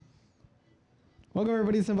Welcome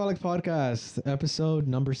everybody to Simpoholics Podcast, episode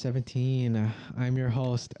number 17. I'm your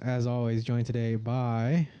host, as always, joined today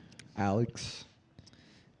by Alex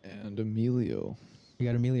and Emilio. We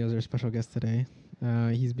got Emilio as our special guest today.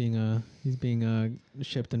 He's being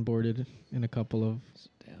shipped and boarded in a couple of.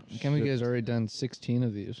 Damn. Can't we guys already done 16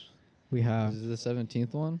 of these? We have. This is the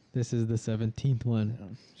 17th one? This is the 17th one. Yeah.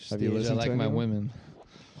 Have you listened like to my anyone? women.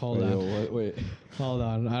 Hold on. Wait. Hold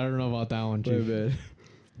on. I don't know about that one, Chief. Wait.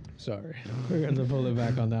 Sorry. We're going to pull it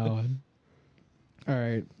back on that one. All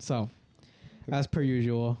right. So, as per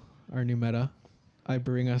usual, our new meta. I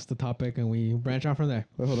bring us the topic and we branch out from there.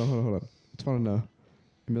 Wait, hold on. I just want to know,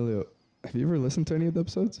 Emilio, have you ever listened to any of the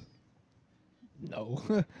episodes? No.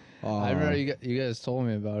 I remember you guys told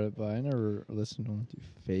me about it, but I never listened to them. You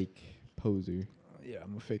fake poser. Yeah,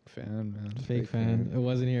 I'm a fake fan, man. Fake fan. It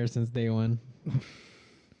wasn't here since day one.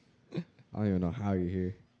 I don't even know how you're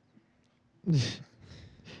here.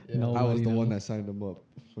 No. I was the Nobody one knows. that signed him up.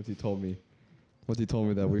 Once he told me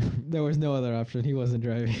that we. There was no other option. He wasn't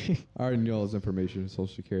driving. I already knew all his information,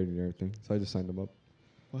 social security and everything, so I just signed him up.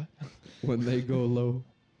 What? When they go low,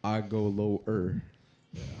 I go lower.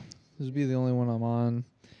 This would be the only one I'm on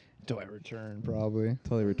until I return, probably.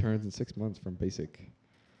 Until he returns in 6 months from basic.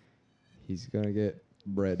 He's gonna get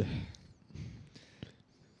bread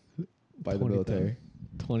by the military.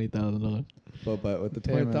 $20,000. But with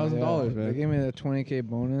the Hey, $20,000, They man. gave me the 20K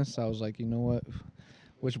bonus. I was like, you know what?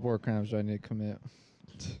 Which war crimes do I need to commit?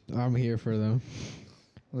 I'm here for them.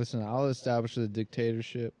 Listen, I'll establish a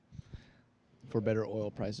dictatorship for better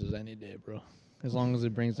oil prices any day, bro. As long as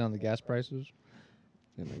it brings down the gas prices.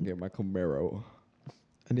 And I get my Camaro.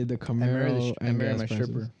 I need the Camaro I marry gas my prices.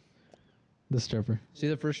 stripper. The stripper. See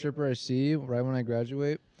the first stripper I see right when I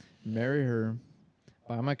graduate, marry her,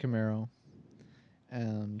 buy my Camaro,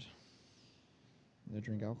 and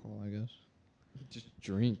drink alcohol, I guess. Just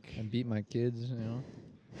drink. And beat my kids, you know.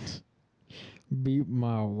 Beat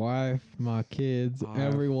my wife, my kids,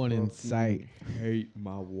 everyone in sight. Hate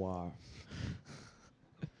my wife.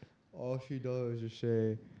 All she does is just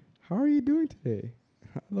say, "How are you doing today?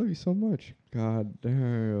 I love you so much." God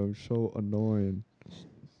damn, so annoying.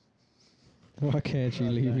 Why can't she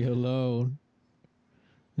leave me alone?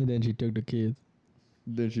 And then she took the kids.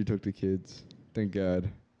 Then she took the kids. Thank God.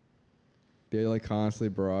 They like constantly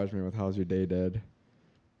barrage me with "How's your day, Dad?"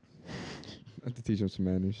 I have to teach them some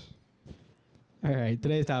manners. All right,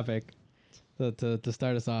 today's topic, to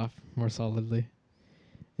start us off more solidly,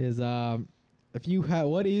 is if you have,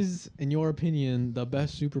 what is, in your opinion, the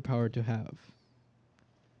best superpower to have?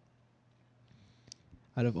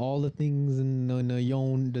 Out of all the things in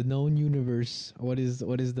the known universe, what is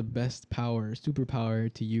the best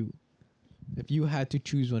superpower to you? If you had to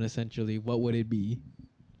choose one, essentially, what would it be?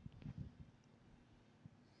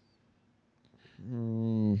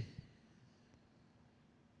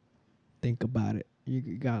 Think about it. You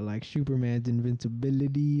got like Superman's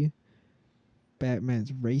invincibility,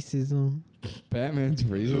 Batman's racism. Batman's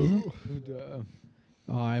racism?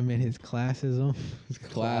 Oh, I meant his classism. His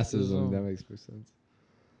classism. That makes more sense.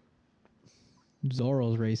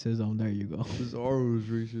 Zorro's racism. There you go. Bizarro's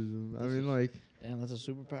racism. I mean, like, Damn, that's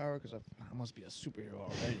a superpower? Because I must be a superhero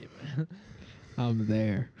already, man. I'm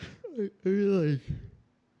there. I mean, like,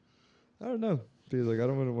 I don't know. Dude, like, I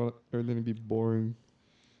don't want everything to be boring.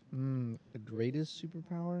 The greatest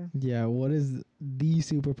superpower? Yeah, what is the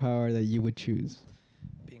superpower that you would choose?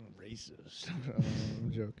 Being racist.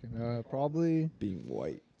 I'm joking. Probably Being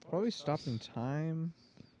white. stopping time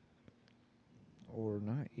or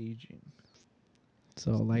not aging.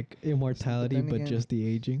 So like immortality, then but again- just the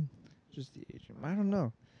aging. Just the aging. I don't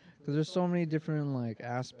know. Because there's so many different, like,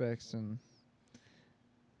 aspects and...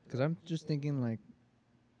 Because I'm just thinking, like,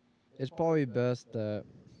 it's probably best that,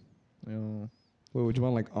 you know... Wait, would you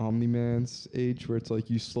want, like, Omni-Man's age, where it's, like,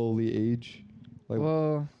 you slowly age? Like,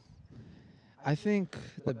 Well, I think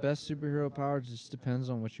the best superhero power just depends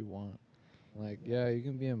on what you want. Like, yeah, you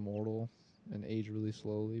can be immortal and age really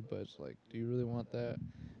slowly, but it's like, do you really want that?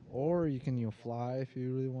 Or you can, fly if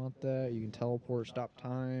you really want that. You can teleport, stop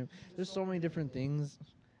time. There's so many different things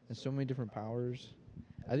and so many different powers.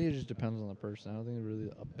 I think it just depends on the person. I don't think it's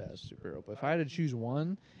really a best superhero. But if I had to choose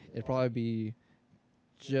one, it'd probably be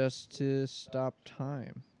just to stop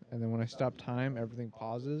time. And then when I stop time, everything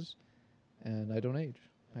pauses and I don't age.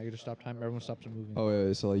 I can just stop time. Everyone stops moving. oh,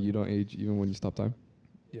 yeah, so, like, you don't age even when you stop time?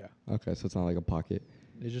 Yeah. Okay, so it's not like a pocket.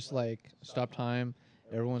 It's just like stop time,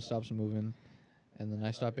 everyone stops moving, and then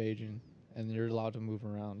I stop aging, and then you're allowed to move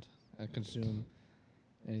around and consume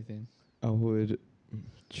anything. I would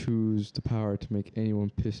choose the power to make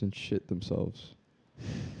anyone piss and shit themselves.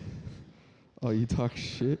 Oh, you talk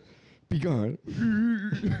shit? Be gone.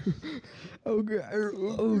 Oh god.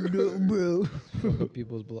 Oh no, bro. Fuck up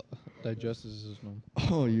people's digestive system.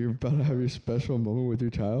 Oh, you're about to have your special moment with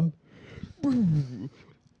your child?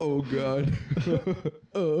 Oh god.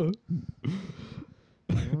 What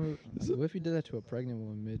if you did that to a pregnant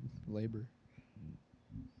woman mid-labor?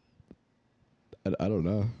 I don't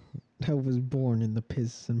know. I was born in the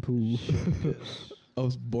piss and poo. I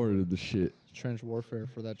was born in the shit. Trench warfare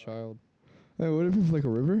for that child. Hey, what if it's like a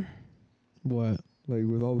river? What? Like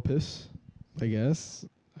with all the piss? I guess.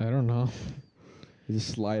 I don't know. You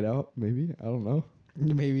just slide out, maybe? I don't know.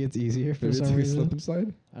 Maybe it's easier for Maybe it's some like a slip reason. and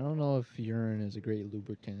slide? I don't know if urine is a great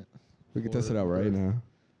lubricant. We can for test it out right birth. now.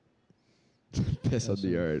 Piss on the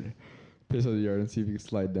Yes, yard. Piss on the yard and see if you can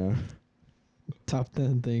slide down. Top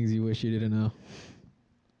 10 things you wish you didn't know.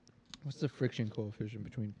 What's the friction coefficient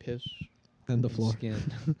between piss And the and floor.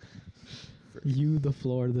 skin? You, the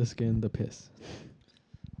floor, the skin, the piss.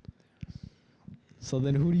 So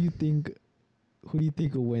then who do you think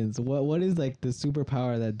wins? What is like the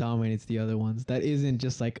superpower that dominates the other ones? That isn't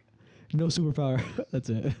just like no superpower. That's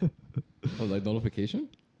it. Oh, like nullification?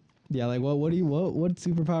 Yeah, like what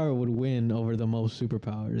superpower would win over the most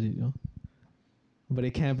superpowers, you know? But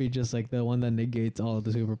it can't be just like the one that negates all of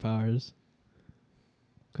the superpowers.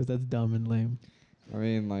 Cuz that's dumb and lame. I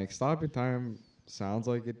mean, like, stopping time sounds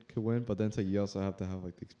like it could win, but then it's like you also have to have,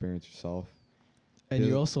 like, the experience yourself. And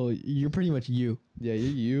Yeah. you're pretty much you. Yeah,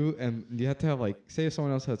 you, and you have to have, like, say if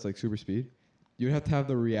someone else has, like, super speed, you'd have to have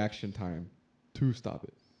the reaction time to stop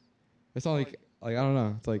it. It's not like, I don't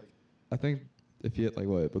know. It's like, I think if you, like,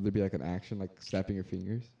 would there be, like, an action, like, snapping your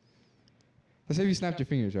fingers? Let's say if you snapped your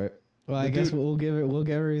fingers, right? Well, I The guess dude- we'll give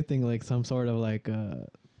everything like some sort of like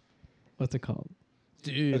what's it called?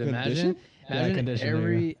 Dude, A condition?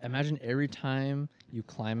 imagine every time you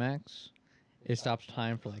climax, it stops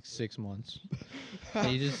time for like 6 months.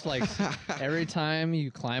 And you just like every time you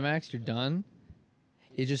climax, you're done.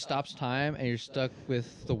 It just stops time, and you're stuck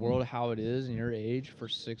with the world how it is in your age for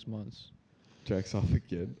 6 months. Jacks off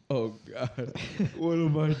again. Oh, God. What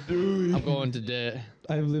am I doing? I'm going to debt.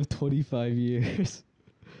 I've lived 25 years.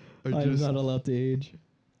 I'm not allowed to age.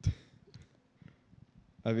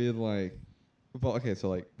 I mean, like, well, okay, so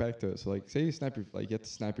like back to it. So like, say you you have to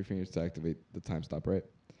snap your fingers to activate the time stop, right?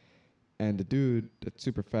 And the dude that's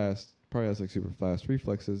super fast probably has like super fast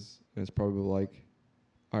reflexes, and it's probably like,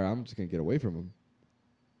 all right, I'm just gonna get away from him.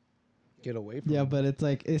 Get away from Yeah, it. but it's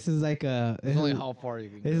like this is like a. It's only how far you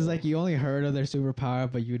can This go. is like you only heard of their superpower,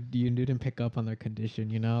 but you didn't pick up on their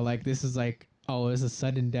condition. You know, like this is like it's a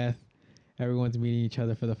sudden death. Everyone's meeting each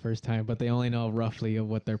other for the first time, but they only know roughly of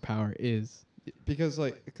what their power is. Because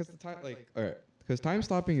the time, like, all right, because time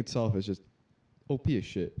stopping itself is just OP as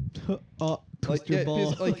shit. Twist your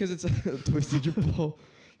ball. Because it's twisted your ball.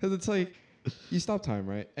 Because it's like you stop time,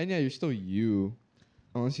 right? And yeah, you're still you,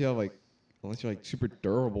 unless you're like super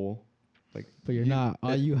durable, like. But you're not.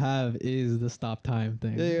 All you have is the stop time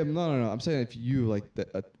thing. Yeah, no. I'm saying if you like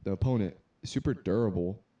the opponent is super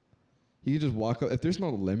durable, he can just walk up. If there's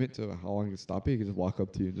no limit to how long you can stop it, he can just walk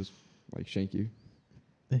up to you and just like shank you.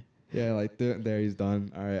 Yeah, like there he's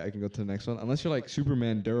done. All right, I can go to the next one. Unless you're like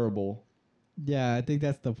Superman durable. Yeah, I think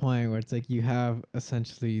that's the point where it's like you have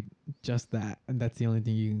essentially just that, and that's the only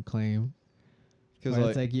thing you can claim. Because Where like,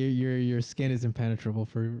 it's like your skin is impenetrable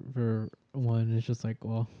for one. It's just like,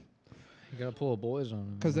 well, You gotta pull a boys on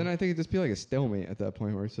him. because then I think it'd just be like a stalemate at that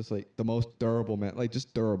point where it's just like the most durable man, like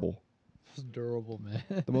just durable. It's durable, man.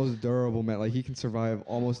 The most durable man, like he can survive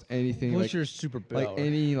almost anything. What's Like, your superpower? like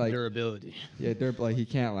any like durability. yeah, like he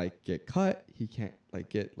can't like get cut. He can't like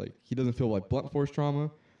get like he doesn't feel like blunt force trauma.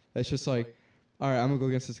 It's just like, all right, I'm gonna go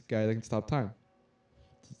against this guy that can stop time.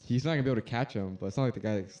 He's not gonna be able to catch him, but it's not like the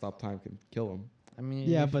guy that can stop time can kill him. I mean,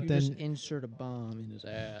 Yeah, if but you then- just insert a bomb in his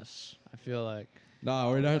ass, I feel like No,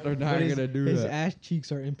 we're not but gonna do his that. ass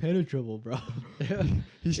cheeks are impenetrable, bro.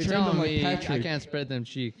 He's you're trained telling on like me Patrick. I can't spread them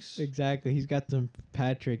cheeks. Exactly. He's got some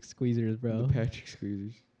Patrick squeezers, bro. The Patrick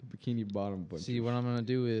squeezers, the bikini bottom bunch. See, what I'm gonna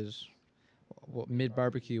do is, mid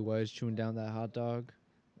barbecue, while he's chewing down that hot dog,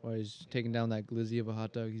 while he's taking down that glizzy of a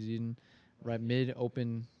hot dog he's eating, right mid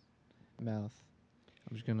open mouth,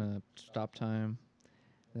 I'm just gonna stop time,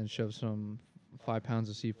 then shove some 5 pounds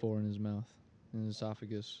of C4 in his mouth, in his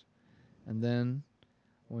esophagus, and then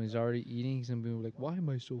when he's already eating, he's gonna be like, "Why am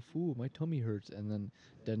I so full? My tummy hurts," and then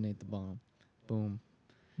detonate the bomb. Boom.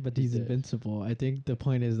 But he's dead. invincible. I think the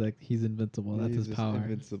point is like he's invincible. That's He's his just power.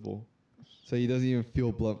 invincible. So he doesn't even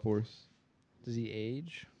feel blunt force. Does he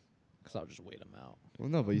age? Cause I'll just wait him out. Well,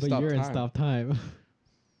 no, but you But stop you're time. in stop time.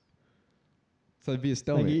 So it'd be a Like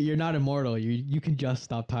stalemate. you're not immortal. You can just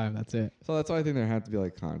stop time. That's it. So that's why I think there have to be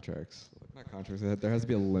like contracts. Not contracts. There has to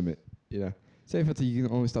be a limit. You know, say if it's like you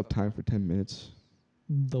can only stop time for 10 minutes.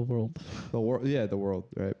 The world. The world, yeah, the world,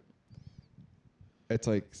 right? It's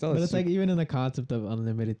like still. But it's like even in the concept of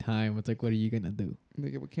unlimited time, it's like, what are you gonna do?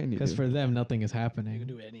 What can you Because do? for them, nothing is You happening. can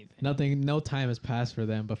do anything. Nothing, no time has passed for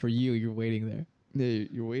them. But for you, you're waiting there. Yeah,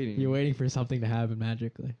 you're waiting. You're waiting for something to happen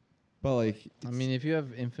magically. But like, I mean, if you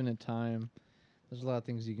have infinite time, there's a lot of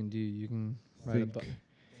things you can do. You can ride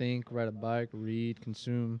ride a bike, read,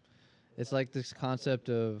 consume. It's like this concept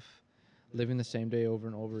of living the same day over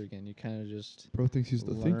and over again. You kind of just bro thinks he's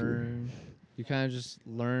the thinker. learn. You kind of just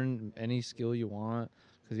learn any skill you want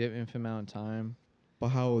because you have infinite amount of time. But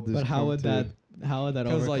how would this? But how would that? How would that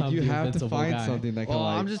Because overcome like you the have to invincible find guy? something that can Well,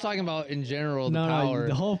 like. I'm just talking about in general the No, power.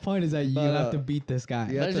 the whole point is that you But, have to beat this guy.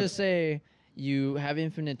 yeah. Let's to- just say you have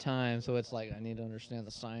infinite time, so it's like I need to understand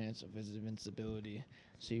the science of his invincibility.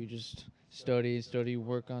 So you just study,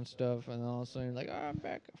 work on stuff, and then all of a sudden you're like, oh, I'm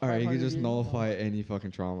back. All right, you can 500 just years old." nullify any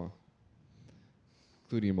fucking trauma,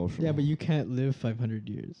 including emotional. Yeah, but you can't live 500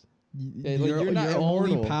 years. Yeah, like, you're not your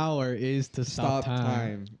only immortal. power is to stop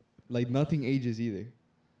time. Like nothing ages either.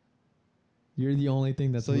 You're the only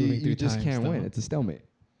thing that's So moving you through just time can't still. win. It's a stalemate.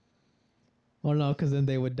 Oh no, because then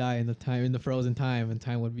they would die in the frozen time, and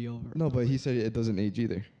time would be over. No, but he said it doesn't age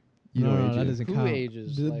either. You no, don't age that either. doesn't Who count.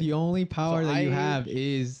 ages? The, Like- the only power that you I have age-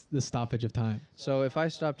 is the stoppage of time. So if I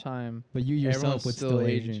stop time, But you yourself everyone's would still still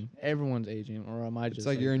aging. age. Everyone's aging, or am I just It's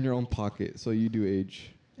like you're in your own pocket, so you do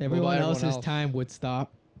age. Everyone everyone else's else? time would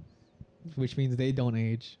stop, which means they don't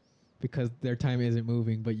age, because their time isn't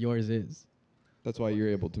moving, but yours is. That's why you're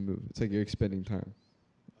able to move. It's like you're expending time.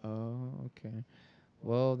 Oh, okay.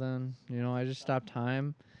 Well then, I just stop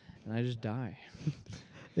time, and I just die.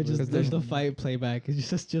 It Because just there's the fight playback. It's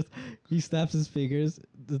just he snaps his fingers.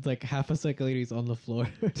 It's like half a second later he's on the floor.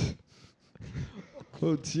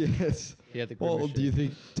 Oh yes. Yeah, the Well, do you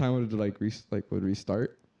think time would would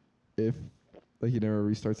restart if like he never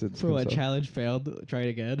restarts it? For what himself? challenge failed? Try it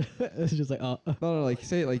again. It's just like No, like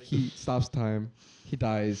say like he stops time, he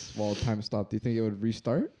dies while time stopped. Do you think it would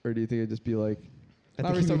restart, or do you think it'd just be like? I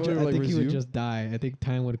Not think, he would, restart, but I think he would resume? just die. I think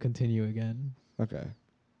time would continue again. Okay.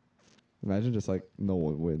 Imagine just like no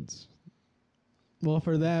one wins. Well,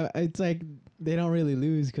 for them, it's like they don't really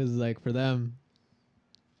lose because like for them,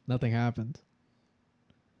 nothing happened.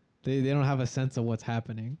 They don't have a sense of what's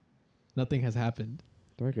happening. Nothing has happened.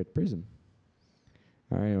 Dark at prison.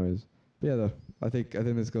 All right, anyways, but yeah, I think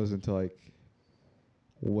this goes into like,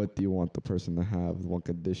 what do you want the person to have? What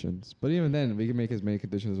conditions? But even then, we can make as many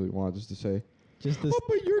conditions as we want, just to say, Just this. oh,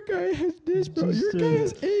 but your guy has this, bro. Just, Your guy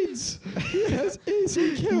has AIDS. He has AIDS.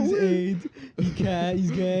 He can't He's win. AIDS. He can't.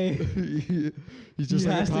 He's gay. He's just he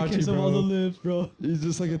like has to Itachi, kiss him on the bro. lips, bro. He's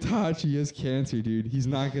just like Itachi. He has cancer, dude. He's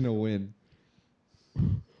not gonna win.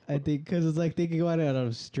 I think because it's like thinking about it out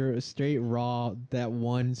of straight raw, that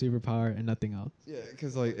one superpower and nothing else. Yeah,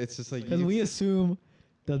 because like it's just like Because we assume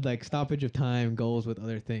that like stoppage of time goes with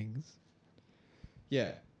other things.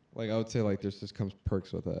 yeah, like I would say like there's just comes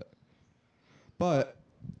perks with that. But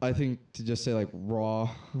I think to just say like raw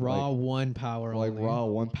One power like only. raw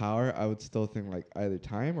one power, I would still think like either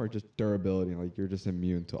time or just durability. Like you're just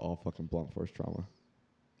immune to all fucking blunt force trauma.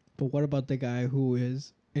 But what about the guy who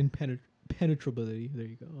is impenetrability? There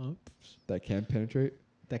you go. Oh, That can penetrate.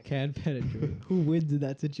 that can penetrate. Who wins in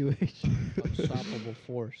that situation? Unstoppable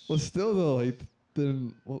force. Well, still though, like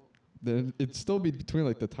then it'd still be between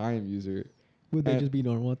like the time user Would they And- just be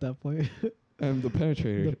normal at that point? and the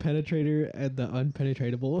penetrator. The penetrator and the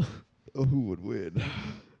unpenetratable. Oh, who would win?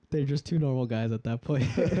 They're just two normal guys at that point.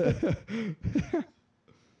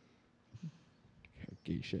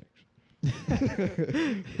 Gay sex.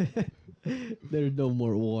 There's no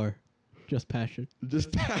more war, just passion.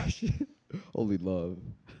 Just passion. Only love.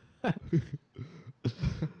 All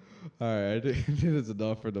right, I think that's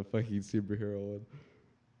enough for the fucking superhero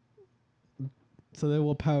one. So then,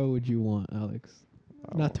 what power would you want, Alex?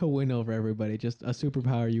 Not to win over everybody, just a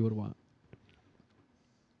superpower you would want.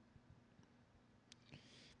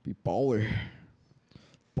 Be baller.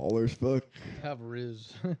 Baller's fuck. Have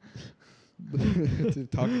Riz. To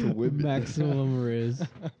talk to women. Maximum riz.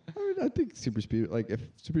 I mean, I think super speed. Like, if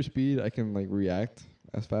super speed, I can like react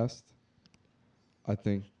as fast. I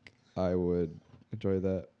think I would enjoy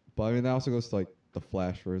that. But I mean, that also goes to like the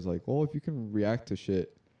Flash, where it's like, well, if you can react to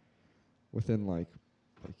shit within like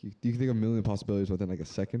you can think of a million possibilities within like a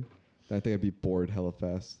second, then I think I'd be bored hella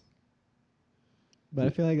fast. But I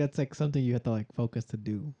feel like that's like something you have to like focus to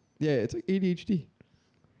do. Yeah, it's like ADHD.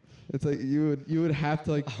 It's like you would have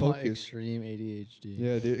to like I want focus. extreme ADHD.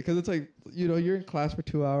 Yeah, dude. Because it's like you're in class for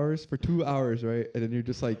 2 hours, right? And then you're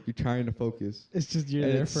just like you're trying to focus. It's just you're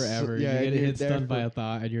And there it's so- forever. yeah, you and get you're hit there stunned by for- a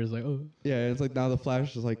thought, and you're just like, oh, Yeah, and it's like now the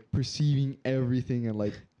Flash is like perceiving everything and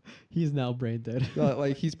like he's now brain dead.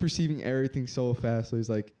 like he's perceiving everything so fast. So he's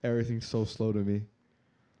like everything's so slow to me.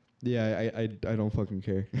 Yeah, I don't fucking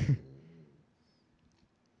care.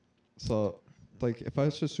 So, like, if I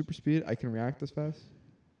was just super speed, I can react as fast,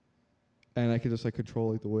 and I can just like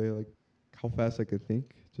control like the way like how fast I could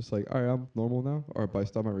think. Just like, all right, I'm normal now, or if I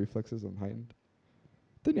stop my reflexes, I'm heightened.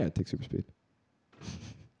 Then yeah, I'd take super speed.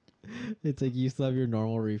 It's like you still have your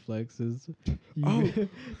normal reflexes. You, Oh.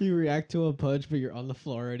 you react to a punch, but you're on the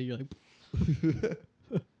floor already. You're like,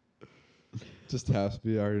 Just taps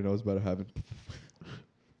me. I already know it's about to happen.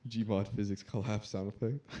 Gmod physics collapse sound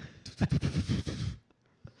effect.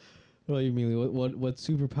 what do you mean? What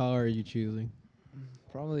superpower are you choosing?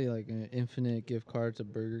 Probably like an infinite gift card to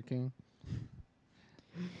Burger King.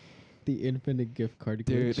 The infinite gift card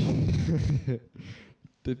Dude. glitch.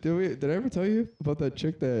 Did I ever tell you about that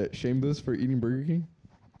chick that shamed us for eating Burger King?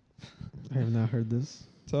 I have not heard this.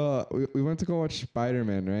 So we went to go watch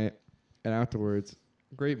Spider-Man, right? And afterwards,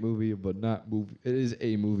 great movie, but not movie. It is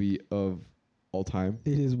a movie of all time.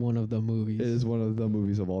 It is one of the movies. It is one of the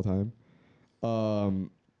movies of all time.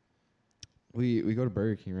 We go to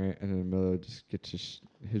Burger King, right? And then Miller just gets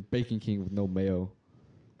his Bacon King with no mayo.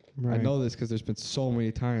 Right. I know this because there's been so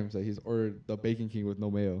many times that he's ordered the Bacon King with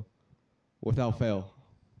no mayo, without fail.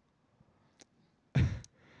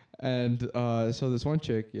 And so this one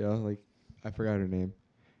chick, like I forgot her name.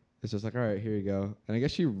 It's just like, all right, here you go. And I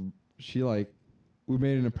guess she like, we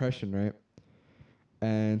made an impression, right?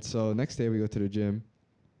 And so next day we go to the gym,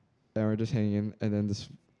 and we're just hanging. And then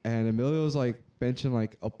and Emilio's like benching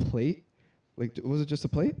like a plate, like was it just a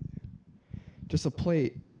plate? Just a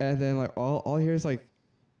plate. And then like all I hear is like,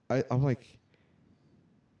 I'm like,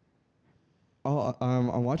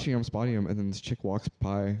 I'm watching him, spotting him, and then this chick walks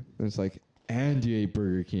by, and it's like, and you ate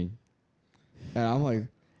Burger King. And I'm like,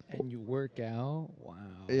 And you work out? Wow.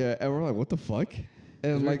 yeah, and we're like, what the fuck?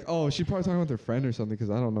 And I'm like, oh, she probably talking with her friend or something, because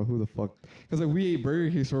I don't know who the fuck. Because like we ate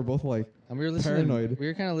Burger King, so we're both like, And we were listening. Paranoid. We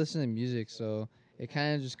were kind of listening to music, so it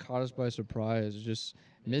kind of just caught us by surprise. Just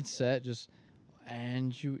mid set,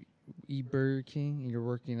 and you eat Burger King and you're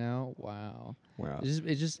working out. Wow. wow.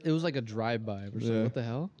 It was like a drive by. We're just Yeah. like, what the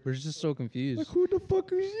hell? We're just so Like, confused who the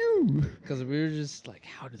fuck is you? because we were just like,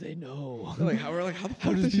 how do they know? Like, how the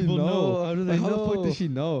fuck does does she people know? know? How do they Like, how the fuck know? does she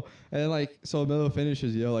know? And then, like, so Milo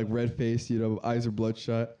finishes, like red faced, eyes are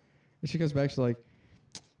bloodshot. And she comes back, she's like,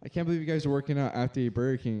 I can't believe you guys are working out after you ate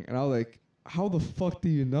Burger King. And I was like, how the fuck do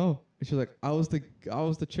you know? And she's like, I was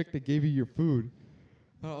the chick that gave you your food.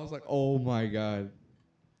 And I was like, oh my god.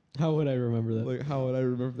 How would I remember that? Like, how would I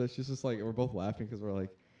remember that? She's just like, we're both laughing because we're like,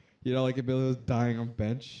 like Amelia was dying on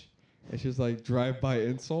bench, and she's like, drive-by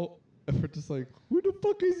insult, and we're just like, who the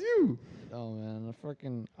fuck is you? Oh man,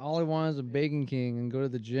 all I want is a Bacon King and go to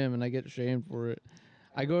the gym, and I get shamed for it.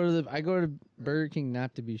 I go to Burger King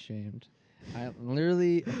not to be shamed. I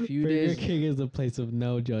literally a few Burger days, King is a place of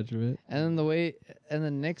no judgment. and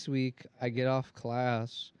then next week I get off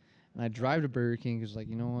class and I drive to Burger King because like,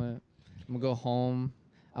 you know what, I'm gonna go home.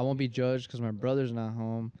 I won't be judged because my brother's not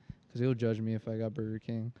home because he'll judge me if I got Burger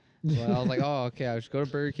King. So I was like, oh, okay, I'll just go to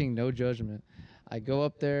Burger King, no judgment. I go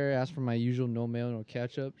up there, ask for my usual no mayo, no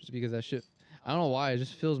ketchup, just because that shit, I don't know why, it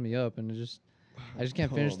just fills me up, and I just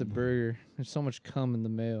can't finish the Cum. burger. There's so much cum in the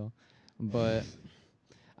mayo. But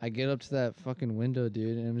I get up to that fucking window,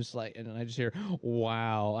 dude, and I'm just like, and I just hear,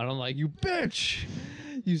 wow. And I'm like, you bitch!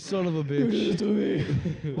 You son of a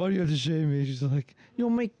bitch. Why do you have to shame me? She's like, you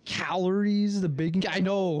don't make calories, the bacon. I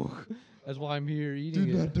know. That's why I'm here eating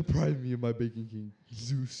Do it. not deprive me of my Bacon King,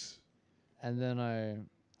 Zeus. And then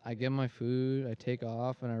I get my food, I take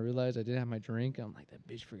off, and I realize I didn't have my drink. I'm like, that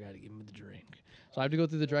bitch forgot to give me the drink. So I have to go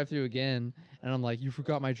through the drive-thru again, and I'm like, you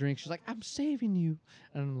forgot my drink. She's like, I'm saving you.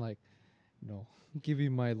 And I'm like, no, give me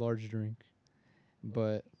my large drink.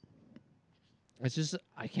 But it's just,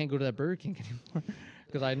 I can't go to that Burger King anymore.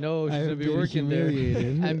 Because I know she's I going to have be been working there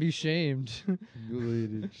humiliated. and be shamed.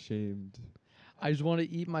 Humiliated, shamed. I just want to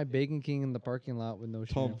eat my Bacon King in the parking lot with no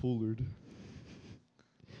shame. Tomfooled.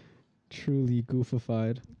 Truly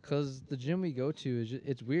goofified. Because the gym we go to,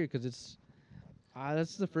 it's weird because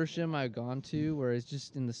that's the first gym I've gone to where it's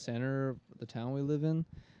just in the center of the town we live in.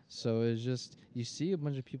 So it's just, you see a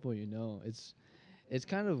bunch of people you know. It's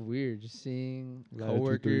kind of weird just seeing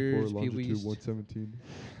coworkers, people you used 117.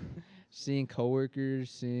 seeing coworkers,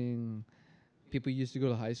 seeing people you used to go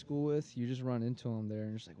to high school with. You just run into them there and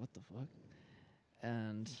you're just like, what the fuck?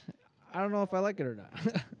 And I don't know if I like it or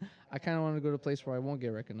not. I kind of want to go to a place where I won't get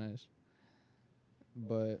recognized.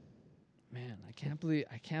 But man, I can't believe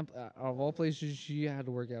out of all places she had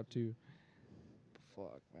to work out too.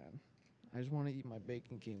 Fuck, man. I just want to eat my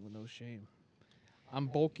Bacon King with no shame. I'm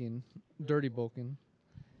bulking, dirty bulking.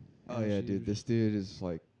 Oh and yeah, she dude. was- This dude is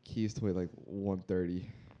like he used to weigh like 130.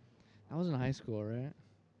 I was in high school, right?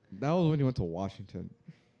 That was when he went to Washington.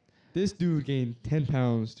 This dude gained 10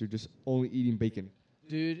 pounds through just only eating bacon.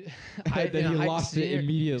 Dude, Then in he high- lost it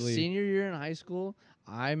immediately. Senior year in high school,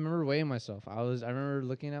 I remember weighing myself. I remember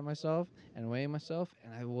looking at myself and weighing myself,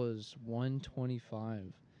 and I was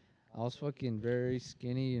 125. I was fucking very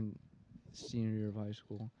skinny in senior year of high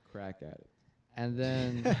school. Crack at it. And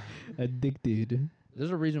then Addicted.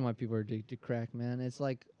 there's a reason why people are addicted to crack, man. It's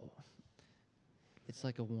like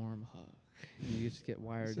a warm hug. You just get I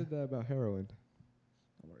wired. said that about heroin.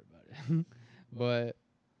 Don't worry about it. But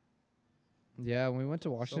yeah, when we went to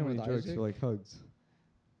So Washington many with drugs Isaac, feel like hugs.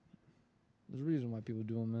 there's a reason why people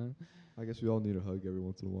do them, man. I guess we all need a hug every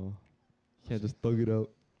once in a while. You can't just thug it out.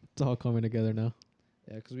 It's all coming together now.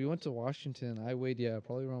 Yeah, because we went to Washington. I weighed,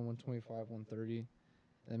 probably around 125, 130.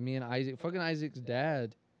 And me and Isaac, fucking Isaac's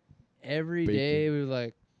dad, every day Bacon. we were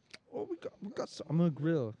like, oh, we got some. I'm gonna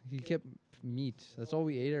grill. He kept meat. That's all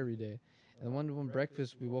we ate every day. And when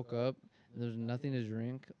breakfast, we woke up and there was nothing to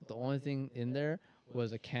drink. The only thing in there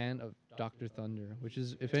was a can of Dr. Thunder, which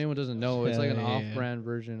is, if anyone doesn't know, it's like an Hell yeah. off-brand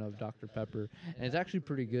version of Dr. Pepper, and it's actually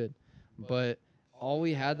pretty good. But all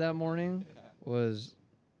we had that morning was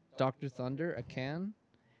Dr. Thunder, a can,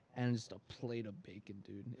 and just a plate of bacon,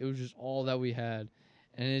 dude. It was just all that we had,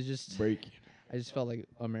 and it just Bacon. I just felt like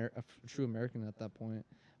a true American at that point.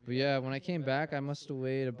 But yeah, when I came back, I must have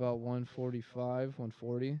weighed about 145,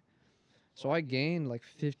 140. So I gained like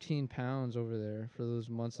 15 pounds over there for those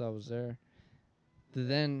months I was there.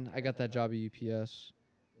 Then I got that job at UPS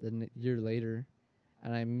the year later,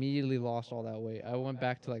 and I immediately lost all that weight. I went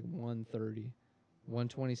back to like 130,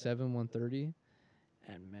 127, 130.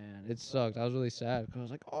 And man, it sucked. I was really sad because I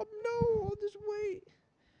was like, oh no, all this weight.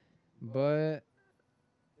 But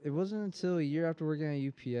it wasn't until a year after working at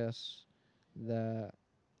UPS that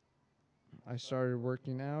I started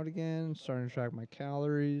working out again, starting to track my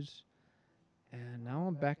calories. And now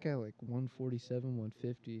I'm back at like 147,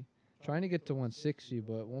 150. Trying to get to 160,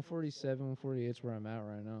 but 147, 148 is where I'm at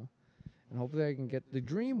right now. And hopefully I can get, the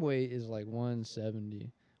dream weight is like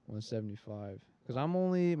 170, 175. Because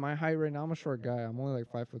my height right now, I'm a short guy. I'm only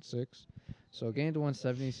like 5'6". So getting to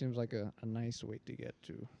 170 seems like a nice weight to get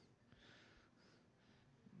to.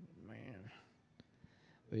 Man.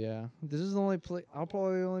 But yeah, this is the only place, I'll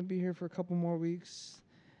probably only be here for a couple more weeks.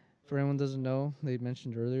 For anyone who doesn't know, they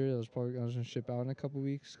mentioned earlier I was going to ship out in a couple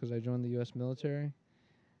weeks because I joined the U.S. military.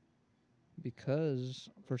 Because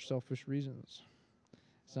for selfish reasons.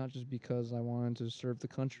 It's not just because I wanted to serve the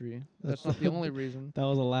country. That's not the only reason. That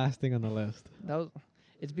was the last thing on the list.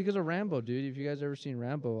 It's because of Rambo, dude. If you guys ever seen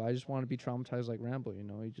Rambo, I just want to be traumatized like Rambo. You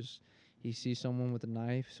know, he sees someone with a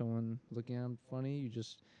knife, someone looking at him funny, you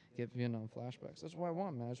just get Vietnam flashbacks. That's what I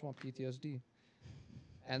want, man. I just want PTSD.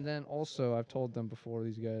 And then also, I've told them before,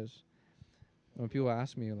 these guys, when people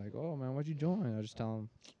ask me like, "Oh man, why'd you join?" I just tell them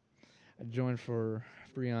I joined for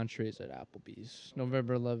free entrees at Applebee's.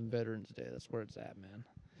 November 11 Veterans Day. That's where it's at, man.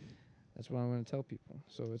 That's what I'm going to tell people.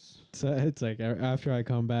 So It's like after I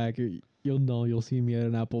come back, you'll see me at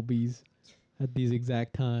an Applebee's at these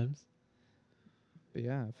exact times. But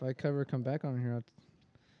yeah, if I ever come back on here, I'll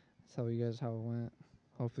tell you guys how it went.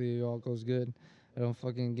 Hopefully it all goes good. I don't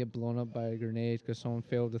fucking get blown up by a grenade because someone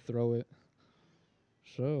failed to throw it.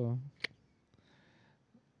 So,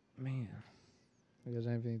 man. You guys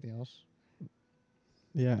have anything else?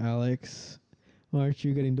 Yeah, Alex, why aren't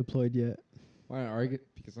you getting deployed yet? Why not argue?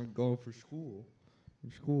 Because I'm going for school.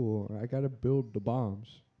 For school, I gotta build the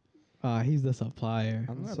bombs. He's the supplier.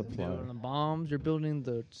 I'm the You're supplier. building the bombs. You're building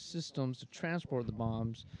the systems to transport the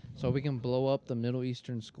bombs so we can blow up the Middle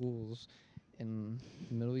Eastern schools in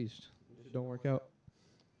the Middle East. If it don't work out,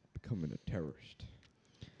 becoming a terrorist.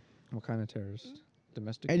 What kind of terrorist?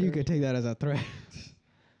 Domestic And you terrorist? could take that as a threat.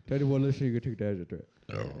 To anyone listening, you can take that as a threat.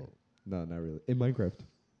 No, not really. In Minecraft.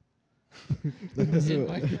 That doesn't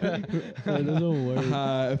work.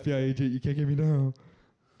 FBI agent, you can't get me now.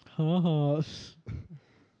 Haha.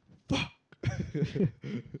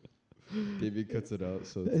 David cuts it out,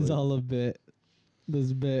 so It's like, all a bit.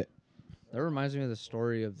 This bit. That reminds me of the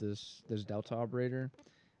story of this Delta operator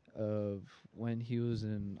of when he was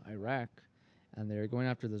in Iraq and they were going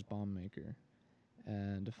after this bomb maker.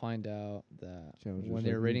 And to find out that Sounds when just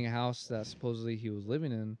they were like me. raiding a house that supposedly he was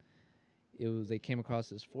living in, they came across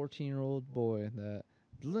this 14-year-old boy that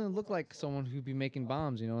didn't look like someone who'd be making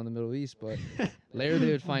bombs, in the Middle East. But later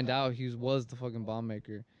they would find out he was the fucking bomb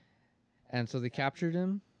maker. And so they captured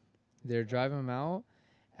him. They're driving him out,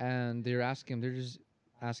 and they're just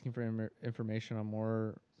asking for information on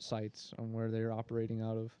more sites on where they're operating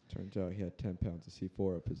out of. Turns out he had 10 pounds of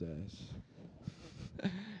C4 up his ass.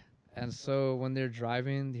 And so when they're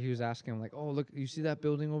driving, he was asking him, like, oh, look, you see that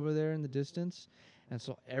building over there in the distance? And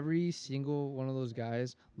so every single one of those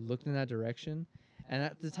guys looked in that direction. And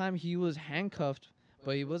at the time, he was handcuffed,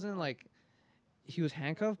 but he wasn't like, he was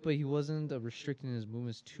handcuffed, but he wasn't restricting his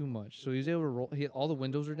movements too much. So he was able to roll, all the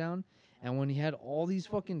windows were down. And when he had all these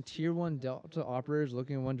fucking tier 1 Delta operators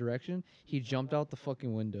looking in one direction, he jumped out the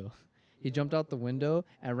fucking window. He jumped out the window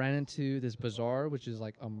and ran into this bazaar, which is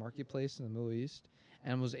like a marketplace in the Middle East,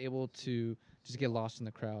 and was able to just get lost in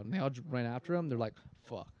the crowd. And they all ran after him. They're like,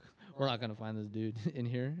 fuck, we're not going to find this dude in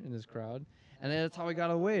here, in this crowd. And then that's how he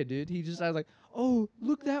got away, dude. He just was like, oh,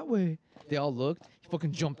 look that way. They all looked. He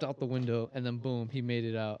fucking jumped out the window, and then boom, he made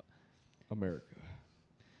it out. America.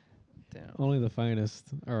 Damn. Only the finest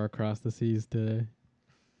are across the seas today.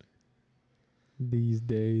 These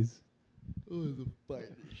days. Only the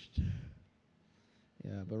finest.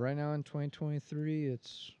 Yeah, but right now in 2023,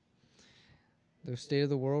 it's the state of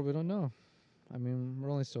the world. We don't know. I mean,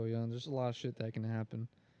 we're only so young. There's a lot of shit that can happen.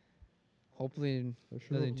 Hopefully,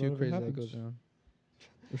 nothing too crazy that goes down.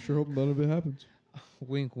 I sure hope none of it happens.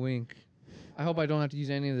 Wink, wink. I hope I don't have to use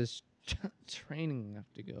any of this training I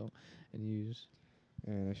have to go and use.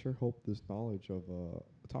 And I sure hope this knowledge of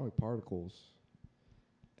atomic particles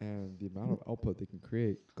and the amount of output they can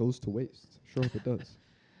create goes to waste. Sure hope it does.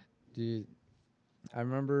 Dude, I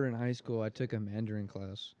remember in high school I took a Mandarin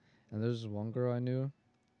class, and there's one girl I knew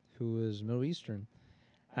who was Middle Eastern.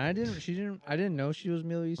 And I didn't know she was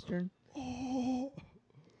Middle Eastern. Oh.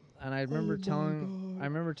 And I remember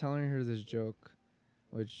telling her this joke,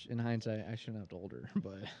 which in hindsight I shouldn't have told her,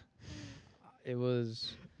 but it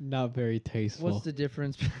was Not very tasteful. what's the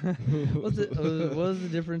difference? What was the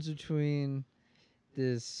difference between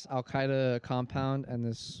this Al Qaeda compound and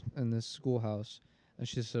this schoolhouse? And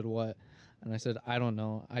she said, what? And I said, I don't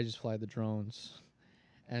know. I just fly the drones.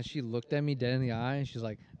 And she looked at me dead in the eye, and she's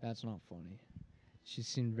like, that's not funny. She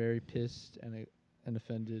seemed very pissed and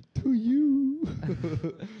offended. To you.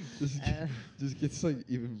 just gets like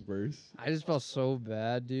even worse. I just felt so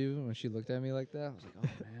bad, dude, when she looked at me like that. I was like,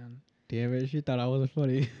 oh, man. Damn it, she thought I wasn't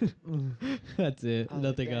funny. That's it. I was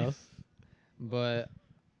Nothing like, else. But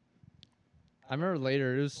I remember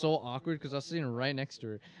later, it was so awkward because I was sitting right next to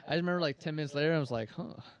her. I just remember like 10 minutes later, I was like,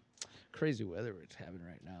 huh, crazy weather it's having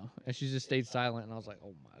right now. And she just stayed silent, and I was like,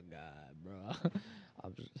 oh my God, bro.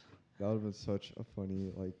 That would have been such a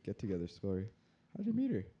funny like get-together story. How'd you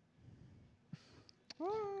meet her?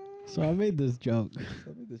 So I made this joke. I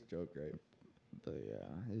made this joke, right? But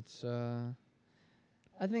yeah, it's,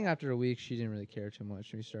 I think after a week, she didn't really care too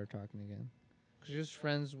much, and we started talking again. Because she was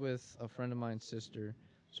friends with a friend of mine's sister,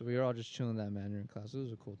 so we were all just chilling in that Mandarin class. It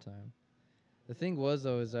was a cool time. The thing was,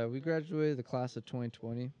 though, is that we graduated the class of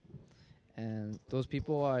 2020, and those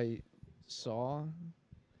people I saw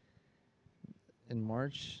in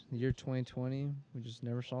March, the year 2020, we just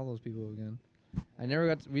never saw those people again.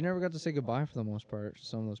 We never got to say goodbye for the most part to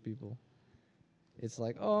some of those people. It's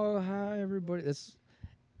like, oh, hi, everybody.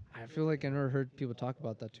 I feel like I never heard people talk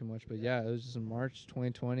about that too much, but yeah, it was just in March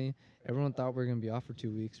 2020. Everyone thought we were gonna be off for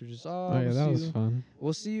 2 weeks. We're just, Oh yeah, that was fun.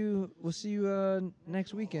 We'll see you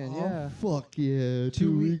next weekend. Yeah. Fuck yeah. 2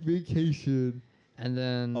 2-week vacation. And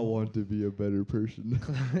then I want to be a better person.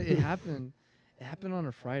 it happened. It happened on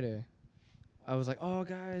a Friday. I was like, oh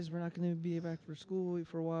guys, we're not gonna be back for school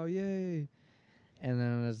for a while, yay! And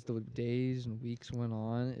then as the days and weeks went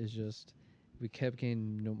on, it's just we kept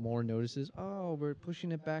getting more notices. Oh, we're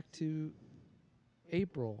pushing it back to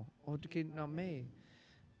April. Oh, okay, not May.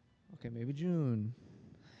 Okay, maybe June.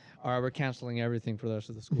 All right, we're canceling everything for the rest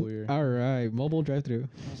of the school year. All right, mobile drive-through.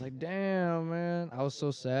 I was like, damn, man. I was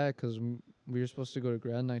so sad because we were supposed to go to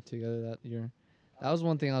grad night together that year. That was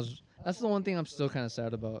one thing that's the one thing I'm still kind of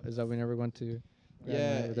sad about, is that we never went to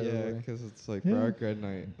grad night with everybody. Because it's like for our grad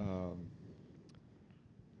night,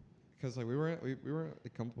 because like we weren't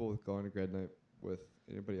like, comfortable with going to grad night with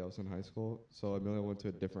anybody else in high school. So Amelia went to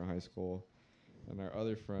a different high school, and our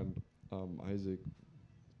other friend, Isaac,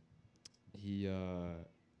 he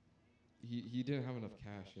didn't have enough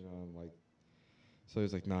cash, and like, so he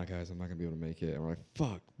was like, nah, guys, I'm not gonna be able to make it. And we're like,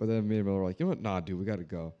 fuck. But then me and Amelia were like, you know what? Nah, dude, we gotta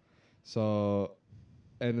go. So,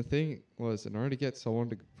 and the thing was, in order to get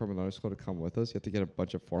someone from another school to come with us, you have to get a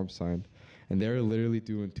bunch of forms signed, and they were literally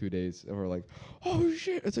due in 2 days. And we're like, oh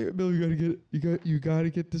shit! It's like, Bill, you gotta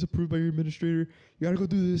get this approved by your administrator. You gotta go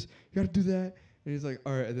do this. You gotta do that. And he's like,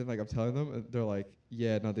 all right. And then like I'm telling them, and they're like,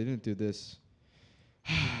 yeah, no, they didn't do this.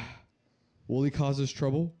 Will he causes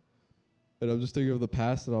trouble? And I'm just thinking of the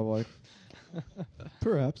past, and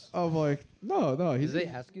Perhaps. I'm like, no, Did they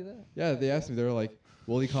ask you that? Yeah, they asked me. They were like,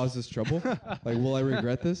 will he cause this trouble? Like, will I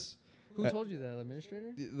regret this? Who told you that? The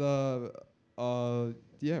administrator?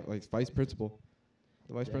 Yeah, like vice principal.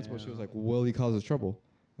 The vice principal, she was Damn. like, will he cause us trouble?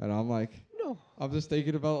 And I'm like, No. I'm just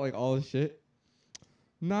thinking about like all this shit.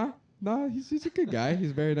 Nah, he's a good guy.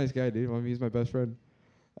 He's a very nice guy, dude. I mean, he's my best friend.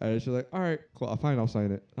 And she's like, all right, cool, fine, I'll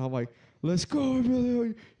sign it. And I'm like, let's go,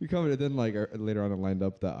 brother. You coming? And then like later on, it lined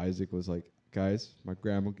up that Isaac was like, guys, my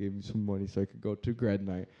grandma gave me some money so I could go to grad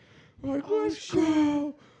night. We're like, let's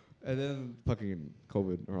go. And then fucking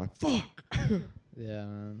COVID. And we're like, fuck. Yeah,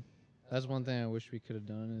 man. That's one thing I wish we could have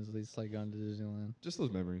done is at least like gone to Disneyland. Just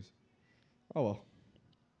those memories. Oh well.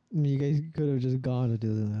 You guys could have just gone to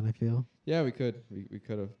Disneyland, I feel. Yeah, we could. We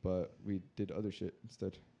could have, but we did other shit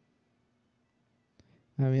instead.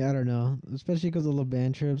 I mean, I don't know. Especially because of the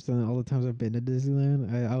band trips and all the times I've been to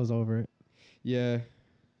Disneyland, I was over it. Yeah.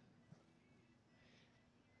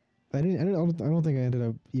 I don't think I ended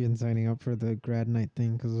up even signing up for the grad night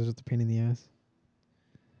thing because it was just a pain in the ass.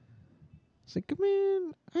 It's like,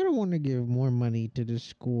 man, I don't want to give more money to this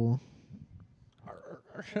school.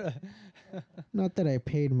 Not that I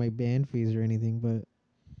paid my band fees or anything, but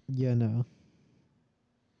yeah, no.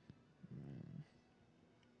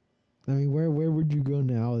 I mean, where would you go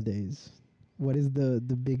nowadays? What is the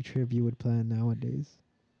big trip you would plan nowadays?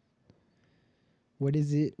 What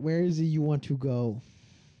is it? Where is it you want to go?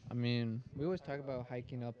 I mean, we always talk about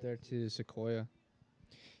hiking up there to Sequoia.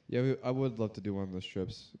 Yeah, I would love to do one of those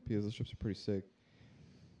trips because those trips are pretty sick.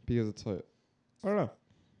 Because it's like, I don't know.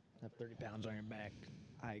 Have 30 pounds on your back.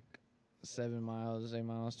 Hike 7 miles, 8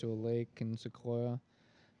 miles to a lake in Sequoia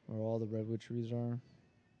where all the redwood trees are.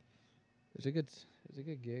 It's a good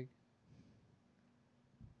gig.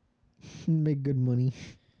 Make good money.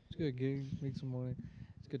 It's a good gig. Make some money.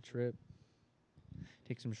 It's a good trip.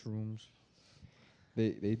 Take some shrooms.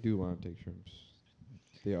 They do want to take shrooms.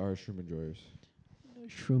 They are shroom enjoyers.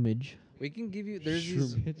 Shroomage. We can give you there's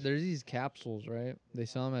these capsules, right? They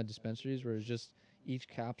sell them at dispensaries where it's just each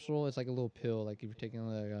capsule. It's like a little pill, like if you're taking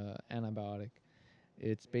like a antibiotic.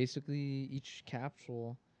 It's basically each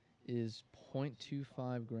capsule is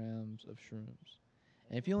 0.25 grams of shrooms.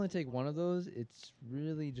 And if you only take one of those, it's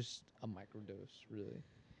really just a microdose, really.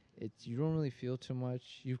 You don't really feel too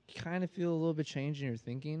much. You kind of feel a little bit change in your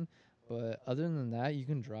thinking, but other than that, you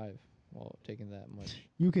can drive while taking that much.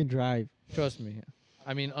 You can drive. Trust me.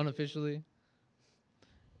 I mean, unofficially,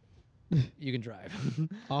 you can drive.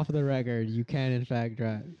 Off the record, you can in fact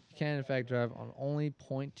drive. You can, in fact, drive on only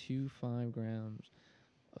 0.25 grams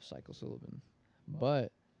of psilocybin.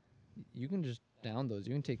 But you can just down those.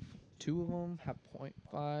 You can take 2 of them, have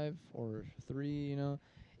 0.5 or 3, you know.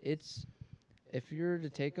 If you're to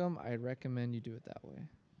take them, I'd recommend you do it that way.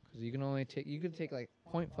 Because you could take like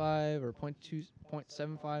 0.5 or 0.2,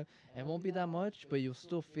 0.75, and it won't be that much, but you'll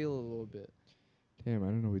still feel a little bit. Damn, I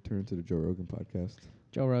didn't know we turned into the Joe Rogan podcast.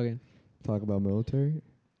 Joe Rogan. Talk about military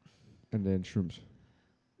and then shrooms.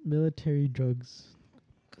 Military drugs.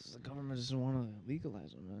 Because the government doesn't want to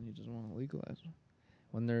legalize them, man. You just want to legalize them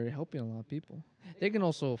when they're helping a lot of people. They can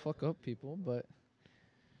also fuck up people, but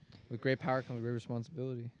with great power comes great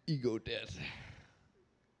responsibility. Ego death.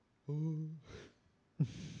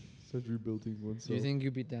 Such rebuilding oneself. Do you think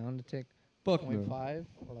you'd be down to take Fuck 0.5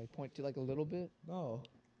 or like 0.2, like a little bit? No.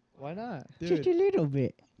 Why not? Just a little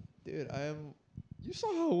bit. Dude, I am. You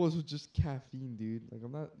saw how it was with just caffeine, dude. Like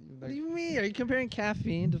I'm not. What do you mean? Are you comparing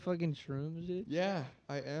caffeine to fucking shrooms, dude? Yeah,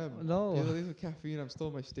 I am. No. Dude, at least with caffeine, I'm still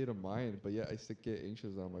in my state of mind, but yeah, I still get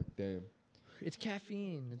anxious. I'm like, damn. It's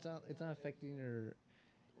caffeine. It's not affecting your.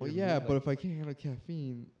 Well, your yeah, mood, but like- if I can't handle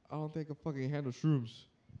caffeine, I don't think I can fucking handle shrooms.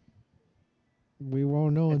 We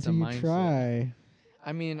won't know It's a until you mindset. try.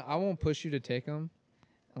 I mean, I won't push you to take them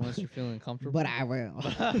unless you're feeling comfortable. But I will.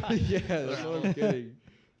 Yeah, that's what I'm getting.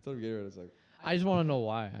 That's what I'm getting at. It's like, I just want to know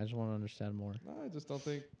why. I just want to understand more. nah, I just don't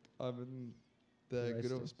think I'm in that Right,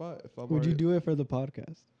 good of a so- spot. If I'm Would you already- do it for the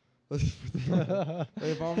podcast? Like,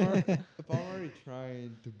 if I'm already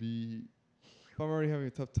trying to be, if I'm already having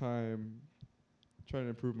a tough time trying to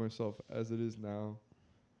improve myself as it is now,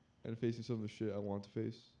 and facing some of the shit I want to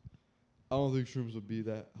face, I don't think shrooms would be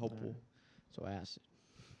that helpful. So acid.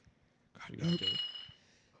 That's what you gotta take.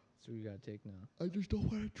 That's what you gotta take now. I just don't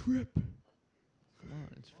want to trip. Come on,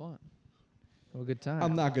 it's fun. Have a good time.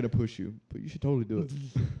 I'm not gonna push you, but you should totally do it.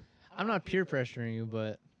 I'm not peer pressuring you,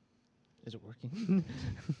 but is it working?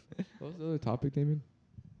 What was the other topic, Damien?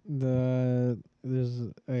 I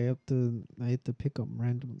have to pick them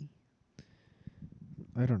randomly.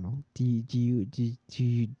 I don't know. Do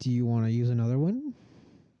you want to use another one?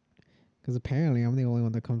 Because apparently I'm the only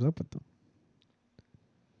one that comes up with them.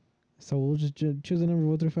 So we'll just choose a number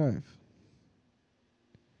 1 through 5.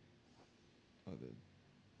 Oh, dude.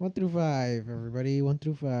 1 through 5, everybody. 1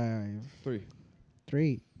 through 5. 3.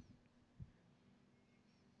 3.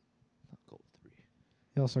 I'll go with 3.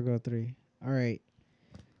 You also go 3. All right.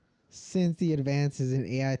 Since the advances in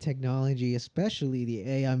AI technology, especially the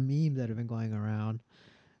AI memes that have been going around,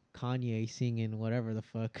 Kanye singing whatever the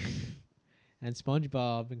fuck, and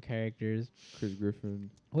SpongeBob and characters, Chris Griffin.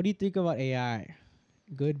 what do you think about AI?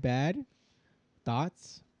 Good, bad?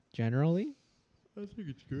 Thoughts? Generally? I think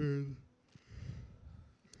it's good.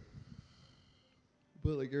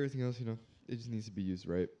 But like everything else, it just needs to be used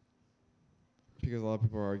right. Because a lot of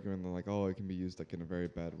people are arguing that like, oh, it can be used like in a very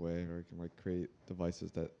bad way, or it can like create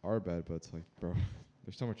devices that are bad. But it's like, bro,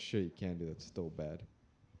 there's so much shit you can do that's still bad.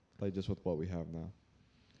 Like just with what we have now.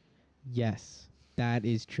 Yes, that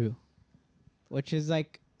is true. Which is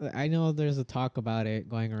like, I know there's a talk about it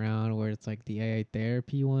going around where it's like the AI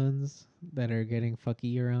therapy ones that are getting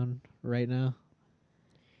fucky around right now.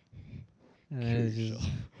 And then it's just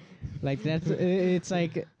like it's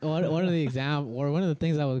like one of the exam or one of the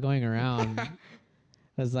things that was going around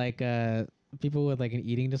was like people with like an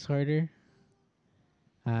eating disorder.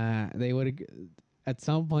 They would at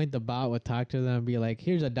some point the bot would talk to them and be like,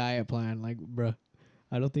 "Here's a diet plan." Like, bruh,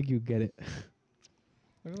 I don't think you get it.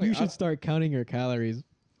 You should start counting your calories.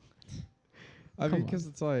 I Come mean, on. because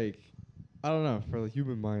it's like, I don't know. For the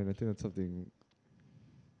human mind, I think that's something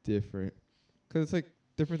different. Because it's like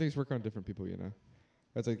different things work on different people.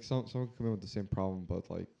 It's like someone can come in with the same problem, but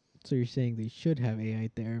like, So you're saying they should have AI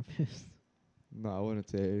therapists? no, I wouldn't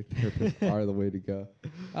say therapists are the way to go.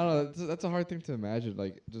 I don't know. That's a hard thing to imagine.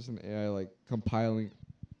 Like just an AI like compiling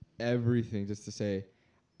everything just to say,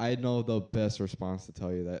 I know the best response to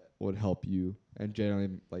tell you that would help you, and generally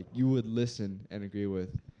like you would listen and agree with,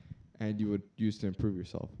 and you would use to improve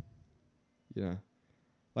yourself.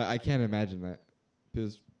 Like I can't imagine that,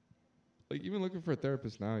 because like even looking for a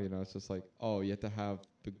therapist now, it's just like, oh, you have to have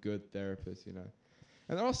the good therapist. And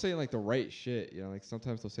they're all saying like the right shit. Like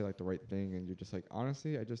sometimes they'll say like the right thing, and you're just like,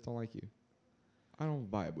 honestly, I just don't like you. I don't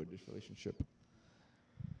vibe with this relationship.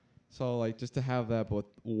 So like just to have that, but with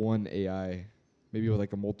one AI, maybe with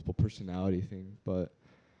like a multiple personality thing, but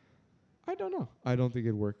I don't know. I don't think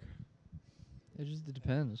it'd work. It just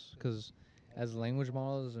depends, because as language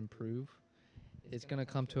models improve, it's going to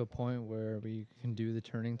come to a point where we can do the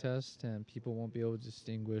Turing test and people won't be able to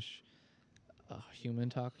distinguish a human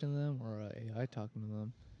talking to them or a AI talking to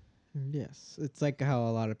them. Yes, it's like how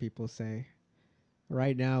a lot of people say,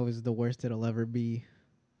 right now is the worst it'll ever be.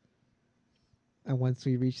 And once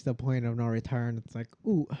we reach the point of no return, it's like,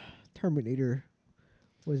 ooh, Terminator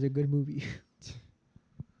was a good movie.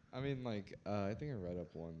 I mean, like, I think I read up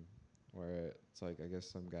one where it's like, I guess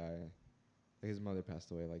some guy, like his mother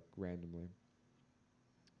passed away, like, randomly.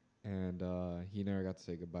 And he never got to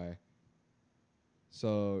say goodbye.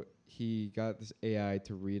 So he got this AI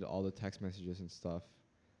to read all the text messages and stuff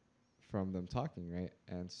from them talking, right?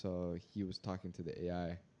 And so he was talking to the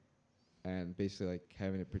AI and basically, like,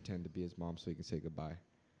 having it pretend to be his mom so he can say goodbye.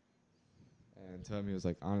 And to him, he was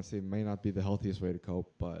like, honestly, it may not be the healthiest way to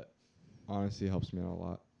cope, but honestly, it helps me out a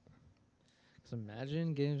lot. So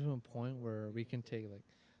imagine getting to a point where we can take like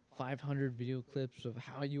 500 video clips of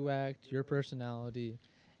how you act, your personality,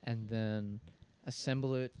 and then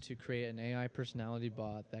assemble it to create an AI personality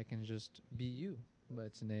bot that can just be you, but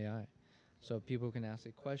it's an AI. So people can ask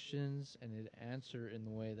it questions and it answer in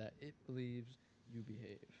the way that it believes you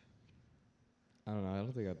behave. I don't know. I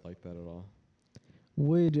don't think I'd like that at all.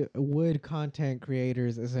 Would content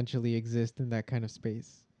creators essentially exist in that kind of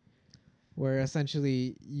space? Where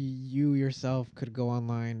essentially you yourself could go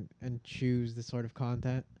online and choose the sort of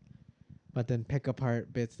content, but then pick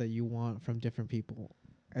apart bits that you want from different people,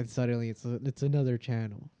 and suddenly it's another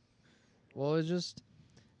channel. Well, it's just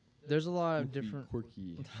there's a lot of different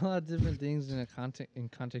quirky. a lot of different things in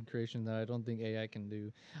content creation that I don't think AI can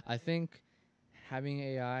do. I think having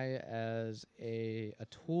AI as a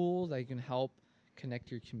tool that you can help connect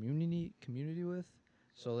your community with.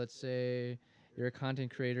 So let's say you're a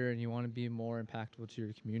content creator and you want to be more impactful to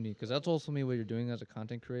your community, because that's ultimately what you're doing as a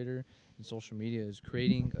content creator in social media, is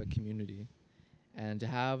creating a community. And to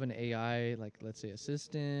have an AI, like let's say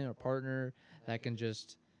assistant or partner, that can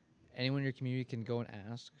just anyone in your community can go and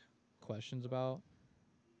ask questions about,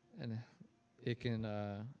 and it can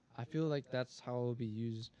I feel like that's how it will be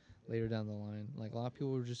used later down the line. Like a lot of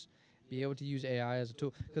people will just be able to use AI as a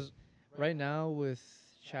tool, because right now with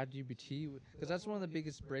ChatGPT, because that's one of the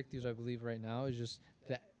biggest breakthroughs I believe right now, is just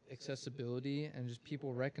that accessibility and just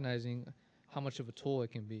people recognizing how much of a tool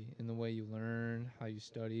it can be in the way you learn, how you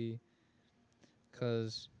study.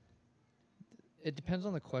 Because it depends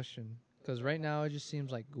on the question. Because right now it just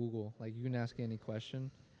seems like Google. Like you can ask any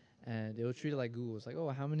question, and it will treat it like Google. It's like, oh,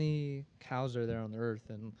 how many cows are there on the earth?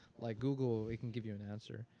 And like Google, it can give you an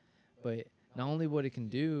answer. But not only what it can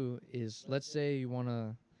do is, let's say you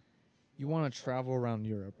wanna travel around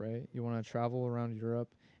Europe, right? You wanna travel around Europe,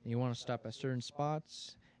 and you wanna stop at certain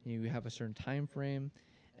spots, and you have a certain time frame.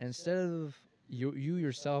 And instead of you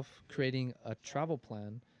yourself creating a travel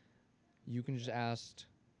plan, you can just ask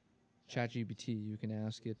ChatGPT. You can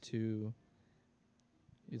ask it to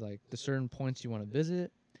like the certain points you want to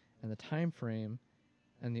visit, and the time frame,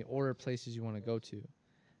 and the order of places you want to go to,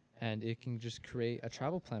 and it can just create a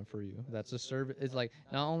travel plan for you. That's a service. It's like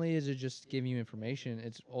not only is it just giving you information,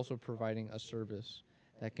 it's also providing a service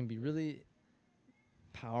that can be really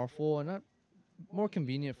powerful and not more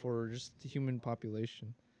convenient for just the human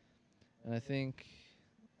population. And I think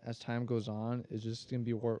as time goes on, it's just gonna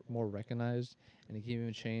be more recognized, and it can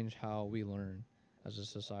even change how we learn as a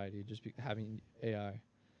society. Just having AI.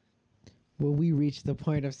 Will we reach the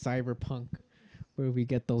point of cyberpunk where we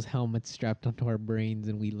get those helmets strapped onto our brains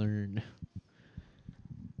and we learn?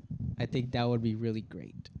 I think that would be really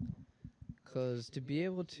great. Because to be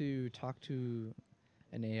able to talk to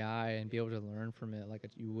an AI and be able to learn from it like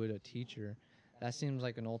you would a teacher, that seems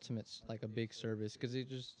like an ultimate, like a big service. Because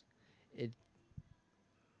it,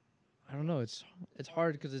 I don't know, it's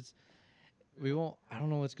hard because I don't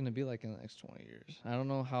know what it's going to be like in the next 20 years. I don't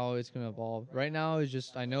know how it's going to evolve. Right now,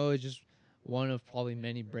 I know it's just one of probably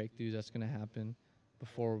many breakthroughs that's going to happen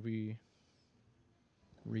before we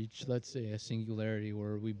reach, let's say, a singularity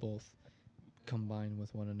where we both combine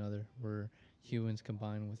with one another, where humans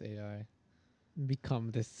combine with AI. Become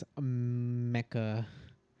this mecha,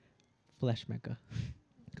 flesh mecha.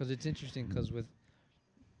 Because it's interesting, because with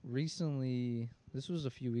recently, this was a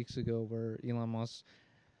few weeks ago, where Elon Musk,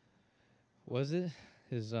 was it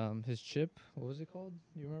his chip? What was it called?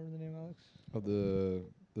 Do you remember the name, Alex? Of the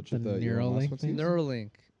chip The that Elon Neuralink Musk wants to thing? use?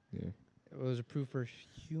 Neuralink. Yeah. It was approved for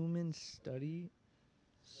human study.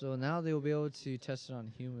 So now they will be able to test it on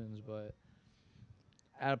humans, but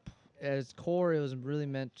at its core, it was really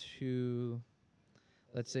meant to,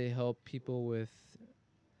 let's say, help people with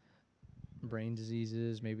brain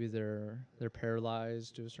diseases. Maybe they're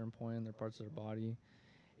paralyzed to a certain point in their parts of their body.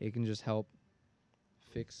 It can just help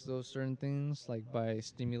fix those certain things, like by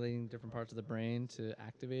stimulating different parts of the brain to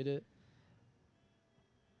activate it.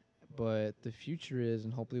 But the future is,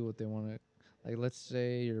 and hopefully what they want to, like, let's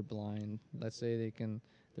say you're blind. Let's say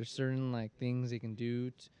there's certain like things they can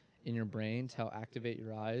do in your brain to help activate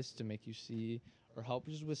your eyes to make you see, or help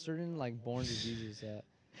just with certain like born diseases that.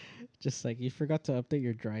 Just like you forgot to update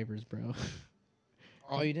your drivers, bro.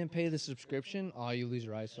 Oh, you didn't pay the subscription? Oh, you lose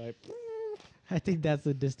your eyesight. I think that's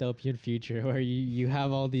a dystopian future where you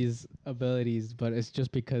have all these abilities, but it's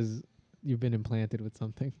just because you've been implanted with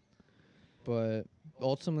something. But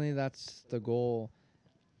ultimately, that's the goal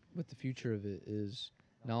with the future of it, is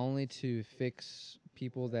not only to fix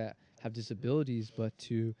people that have disabilities, but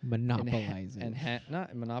to Monopolize it.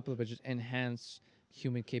 not monopolize, but just enhance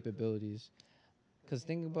human capabilities. Because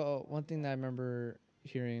think about one thing that I remember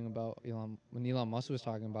hearing about when Elon Musk was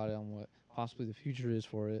talking about it, on what possibly the future is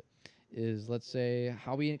for it, is, let's say,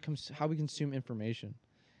 how we consume information.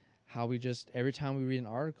 How we just, every time we read an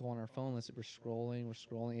article on our phone, let's say we're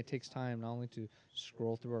scrolling. It takes time not only to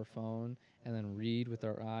scroll through our phone and then read with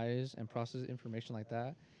our eyes and process information like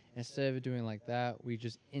that. Instead of doing like that, we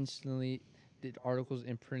just instantly, the articles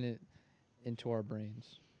imprinted into our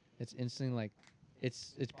brains. It's instantly like,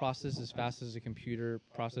 it's processed as fast as a computer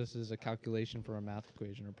processes a calculation for a math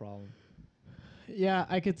equation or problem. Yeah,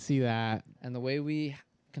 I could see that. And the way we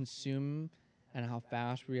consume and how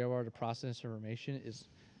fast we are to process information is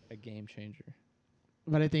a game changer.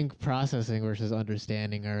 But I think processing versus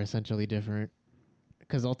understanding are essentially different.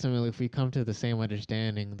 Because ultimately, if we come to the same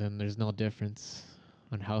understanding, then there's no difference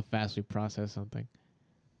on how fast we process something.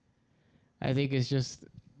 I think it's just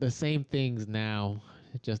the same things now,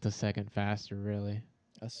 just a second faster, really.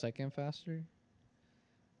 A second faster?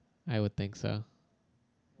 I would think so.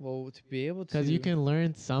 Well, to be able to... Because you can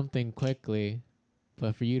learn something quickly,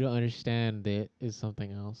 but for you to understand it is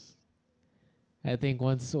something else. I think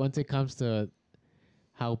once it comes to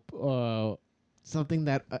how something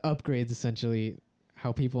that upgrades essentially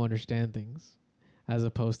how people understand things, as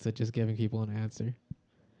opposed to just giving people an answer.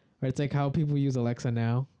 Or it's like how people use Alexa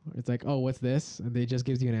now. It's like, oh, what's this? And they just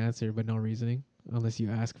gives you an answer, but no reasoning unless you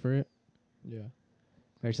ask for it. Yeah.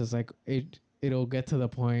 Or it's just like it'll get to the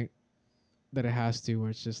point that it has to, where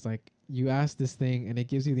it's just like you ask this thing and it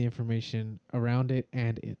gives you the information around it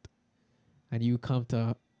and it, and you come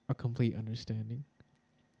to a complete understanding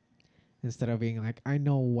instead of being like, I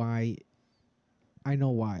know why. I know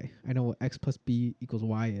why. I know what x plus b equals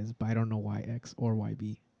y is, but I don't know why x or y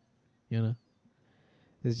b. You know?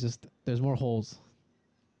 It's just, there's more holes.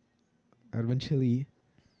 Eventually,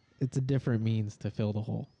 it's a different means to fill the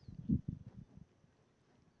hole.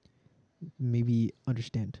 Maybe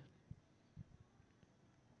understand.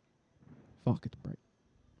 Fuck, it's bright.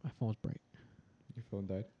 My phone's bright. Your phone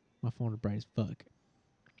died. My phone is bright as fuck.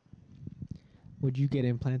 Would you get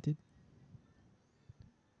implanted?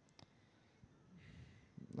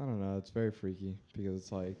 I don't know. It's very freaky because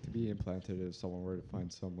it's like to be implanted if someone were to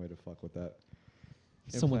find some way to fuck with that.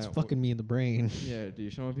 Someone's Implant fucking me in the brain. Yeah,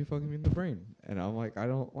 dude, someone be fucking me in the brain. And I'm like, I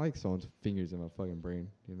don't like someone's fingers in my fucking brain,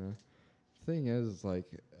 you know? Thing is, like,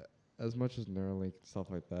 as much as Neuralink and stuff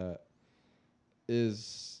like that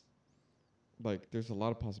is, like, there's a lot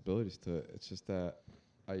of possibilities to it. It's just that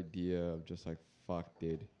idea of just like, fuck,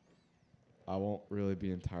 dude, I won't really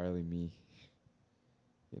be entirely me,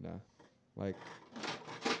 you know? Like,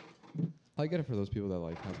 I get it for those people that,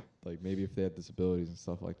 like, have, like, maybe if they had disabilities and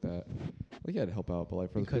stuff like that. Like, yeah, to help out, but,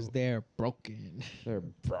 like, for Because the people they're broken. they're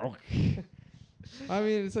broke. I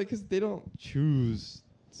mean, it's like 'cause they don't choose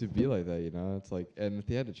to be like that, you know? It's like, and if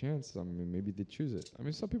they had the chance, I mean, maybe they'd choose it. I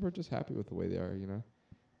mean, some people are just happy with the way they are, you know?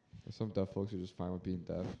 Or some deaf folks are just fine with being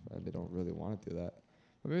deaf, and they don't really want to do that.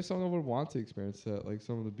 But maybe someone would want to experience that, like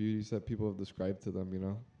some of the beauties that people have described to them, you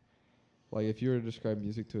know? Like, if you were to describe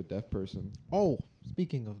music to a deaf person. Oh,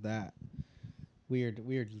 speaking of that, weird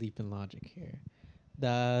leap in logic here.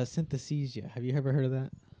 The synthesia. Have you ever heard of that?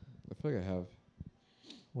 I feel like I have.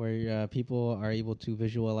 Where people are able to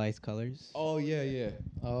visualize colors. Oh, yeah, yeah.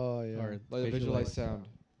 Oh yeah. Or Like visualize sound.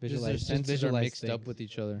 Just their just senses are visualize mixed up things. with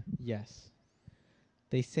each other. Yes.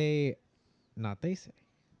 They say, not they say.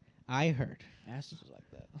 I heard. Asses are like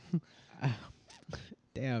that.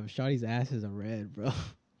 Damn, Shawty's asses are red, bro.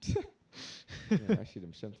 Yeah, actually,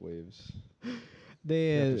 them synth waves. You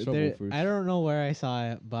They, have to show they're- Wolfers. I don't know where I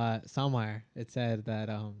saw it, but somewhere it said that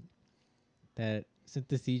that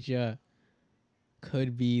synesthesia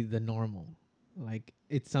could be the normal. Like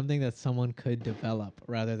it's something that someone could develop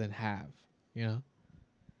rather than have, you know?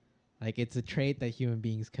 Like it's a trait that human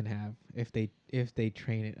beings can have if they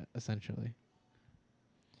train it essentially.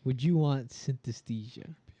 Would you want synesthesia?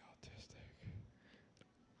 Be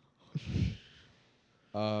autistic.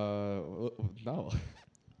 No.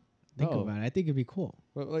 Think No. about it. I think it'd be cool.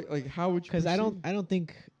 But like, how would you? Cuz I perceive- don't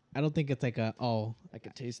think it's like a I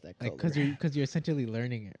could taste that like color. cuz you're essentially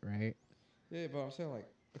learning it, right? Yeah, but I'm saying like,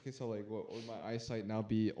 okay, so like, what would my eyesight now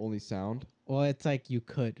be only sound? Well, it's like you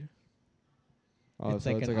could. Oh, It's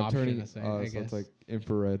so like it's an like I'm option, turning. I say, Oh, I so guess. it's like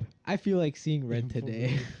infrared. I feel like seeing red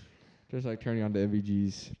today. Just like turning on the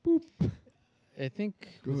MVGs. Boop. I think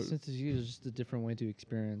Good. synesthesia is just a different way to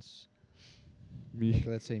experience. Me. Like,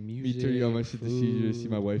 let's say music. Me turning on my synesthesia to see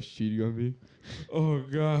my food. wife cheating on me. Oh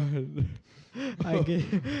God.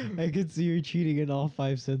 I could see her cheating in all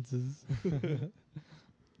 5 senses. I don't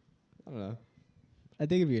know. I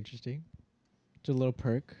think it'd be interesting. Just a little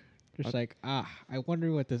perk. Just I- like, I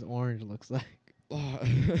wonder what this orange looks like.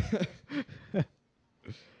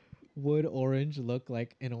 Would orange look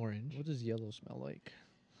like an orange? What does yellow smell like?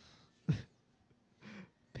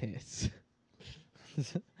 Piss.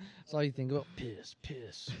 That's all you think about. Piss,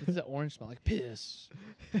 piss. What does that orange smell like? Piss.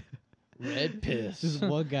 Red piss. Just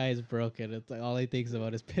one guy is broken. It's like all he thinks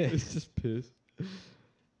about is piss. It's just piss.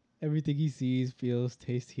 Everything he sees, feels,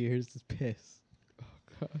 tastes, hears is piss. Oh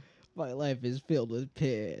God. My life is filled with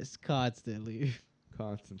piss constantly.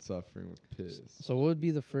 Constant suffering with piss. So what would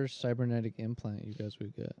be the first cybernetic implant you guys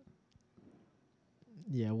would get?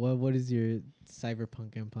 Yeah, what is your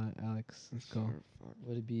cyberpunk implant, Alex? Let's go.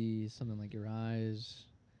 Would it be something like your eyes,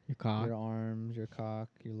 Your cock. your arms, your cock,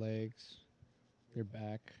 your legs, your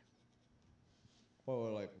back?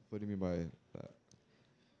 What do you mean by that?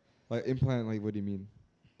 Like implant, like what do you mean?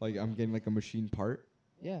 Like I'm getting like a machine part?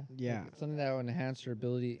 Yeah. Yeah. Like something that would enhance your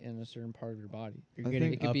ability in a certain part of your body. You're I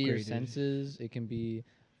getting think It could be your upgraded. senses. It can be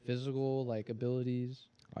physical, like abilities.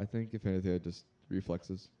 I think if anything, just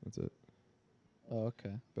reflexes. That's it. Oh,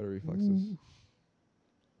 okay. Better reflexes.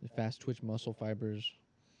 The fast twitch muscle fibers.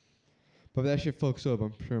 But if that shit fucks up,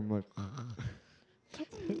 I'm sure I'm like,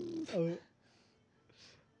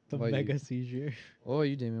 The Why you- mega seizure. What about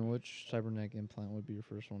you, Damien? Which cybernetic implant would be your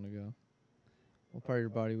first one to go? What part of your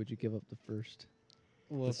body would you give up the first?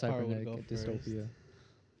 What the part would cybernetic go first? dystopia.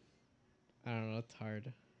 I don't know. It's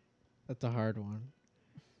hard. That's a hard one.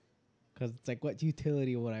 Because it's like, what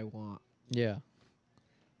utility would I want? Yeah.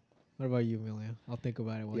 What about you, Amelia? I'll think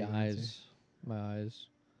about it while The you answer. eyes. My eyes.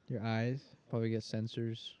 Your eyes, Probably get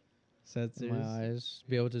sensors sensors, in my eyes.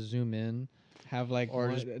 Be able to zoom in. have like Or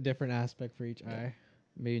one, just- a different aspect for each Yeah. eye.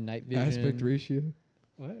 Maybe night vision. Aspect ratio.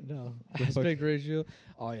 What? No. Aspect ratio.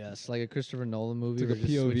 Oh yes, like a Christopher Nolan movie. It's like a where it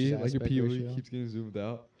just switches POV. Like your aspect POV ratio. keeps getting zoomed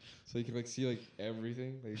out, so you can like see like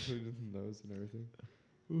everything, like including the nose and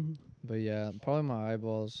everything. But yeah, probably my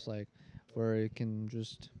eyeballs, like where it can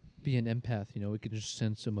just be an empath. You know, it can just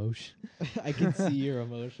sense emotion. I can see your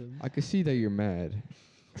emotions. I can see that you're mad.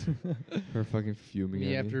 Her fucking fuming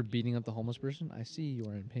Me at after me. beating up the homeless person, I see you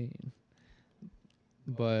are in pain.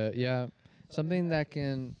 But yeah, something that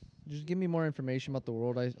can just give me more information about the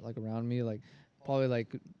world I like around me, like probably like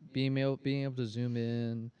being able to zoom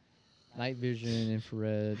in, night vision,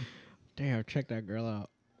 infrared. Damn, check that girl out.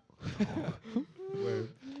 Where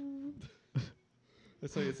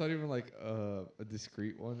it's like it's not even like a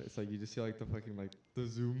discreet one. It's like you just see like the fucking like the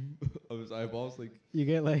zoom of his eyeballs. Like You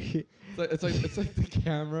get like it's like the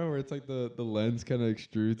camera where it's like the lens kind of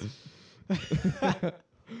extrudes.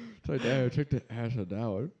 It's like damn, check the ass of that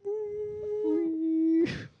one.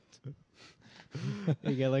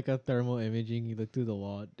 you get like a thermal imaging. You look through the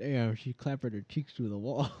wall. Damn, she clappered her cheeks through the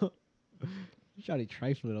wall. Shawty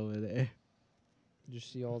trifling over there.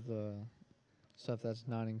 Just see all the stuff that's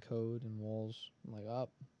not in code and walls. I'm like, oh,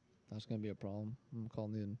 that's gonna be a problem. I'm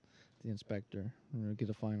calling the inspector. I'm gonna get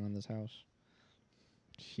a fine on this house.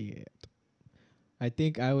 Shit. I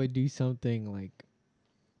think I would do something like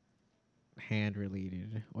hand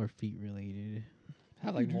related or feet related.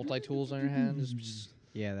 Have like multi tools on your hand. Just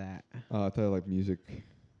Yeah, that. I thought like music,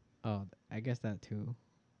 Oh, I guess that too.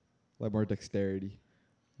 like more dexterity.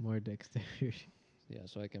 More dexterity. yeah,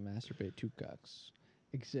 so I can masturbate 2 cocks,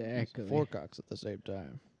 Exactly. 4 cocks at the same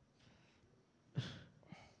time.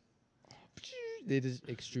 They just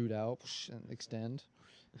extrude out and extend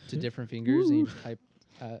to different fingers, and you just type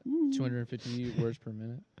at 250 words per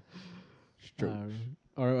minute.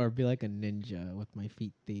 Or be like a ninja with my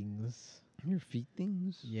feet things. Your feet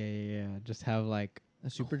things. Yeah. Just have like A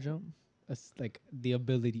super jump. like the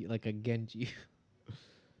ability, like a Genji.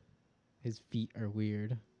 His feet are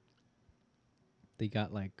weird. They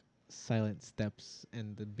got like silent steps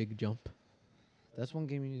and the big jump. That's one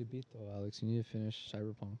game you need to beat though, Alex. You need to finish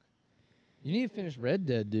Cyberpunk. You need to finish Red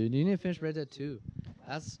Dead, dude. You need to finish Red Dead 2.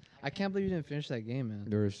 I can't believe you didn't finish that game, man.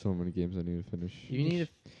 There are so many games I need to finish. You need to You need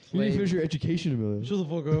play. to finish your education, Amelia. Shut the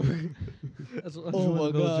fuck up. That's what Oh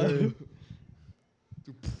my God.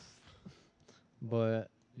 But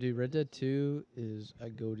dude, Red Dead 2 is a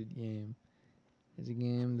goated game. It's a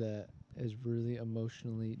game that is really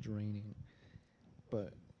emotionally draining,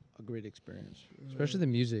 but a great experience. Especially the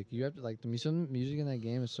music. You have to like some music in that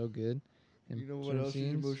game is so good. And You know what certain else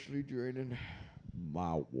scenes- is emotionally draining?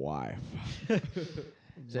 My wife. Say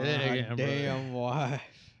that again, brother. damn, why?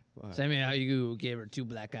 Tell me how you gave her 2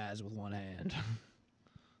 black eyes with 1 hand.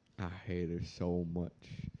 I hate her so much.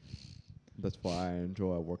 That's why I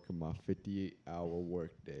enjoy working my 58-hour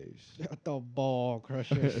work days. At the ball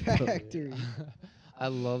crusher factory. I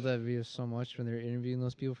love that video so much when they're interviewing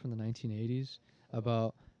those people from the 1980s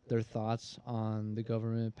about their thoughts on the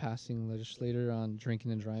government passing legislator on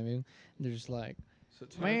drinking and driving. And they're just like,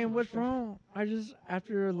 man, what's wrong?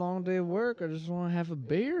 After a long day of work, I just want to have a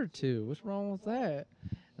beer or 2. What's wrong with that?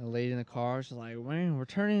 And the lady in the car, she's like, man, we're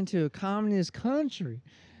turning into a communist country.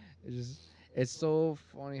 It's so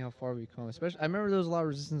funny how far we've come. Especially, I remember there was a lot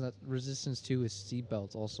of resistance too with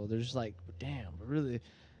seatbelts. Also, they're just like, damn, we're really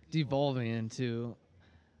devolving into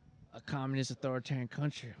a communist authoritarian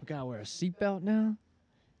country. We gotta wear a seatbelt now.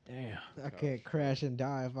 Damn. I can't crash and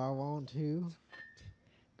die if I want to.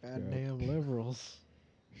 Goddamn liberals.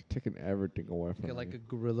 She's taking everything away from Get like me. a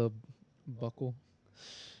gorilla buckle.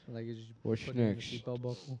 Like you just What's put it in the next? seatbelt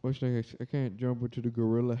buckle. What's next? I can't jump into the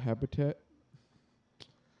gorilla habitat.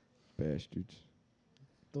 Bastards.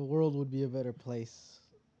 The world would be a better place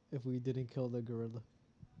if we didn't kill the gorilla.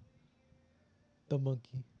 The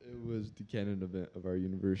monkey. It was the canon event of our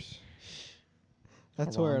universe.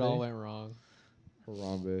 That's where it all Harambe. went wrong.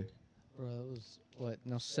 Harambe. Bro, that was what?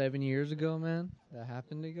 No, 7 years ago, man. That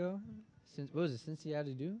happened to go. What was it?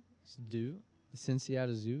 Cincinnati Zoo? The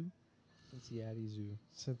Cincinnati Zoo. Cincinnati Zoo.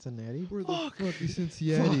 Cincinnati? Where the fuck is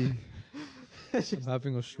Cincinnati? I'm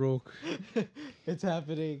having a stroke. It's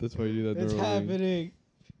happening. That's why you do that. It's Neuralink. happening.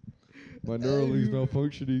 My Neuralink's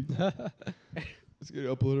malfunctioning. It's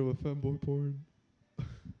getting uploaded with fanboy porn.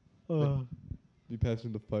 Be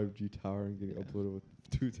passing the 5G tower and getting uploaded with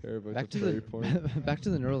 2 terabytes Back of to furry the porn. back to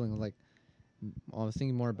the Neuralink. Like, I was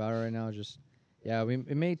thinking more about it right now. Just yeah,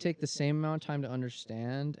 it may take the same amount of time to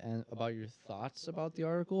understand and about your thoughts about the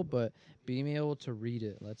article, but being able to read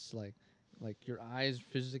it, let's like your eyes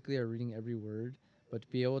physically are reading every word, but to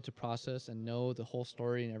be able to process and know the whole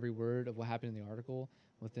story and every word of what happened in the article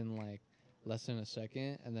within like less than a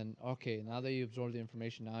second, and then okay, now that you absorb the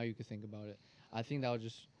information, now you can think about it. I think that would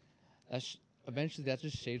just that's eventually that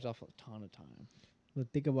just shaves off a ton of time. But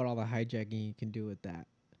think about all the hijacking you can do with that.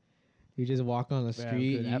 You just walk on the Grab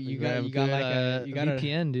street. good app- You grab got good, like a you got a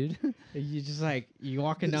VPN, dude. you just like you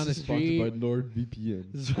walking down the This is sponsored by street.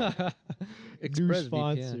 NordVPN. New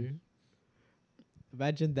sponsor.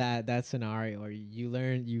 Imagine that scenario where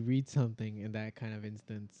you read something in that kind of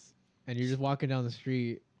instance, and you're just walking down the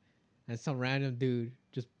street, and some random dude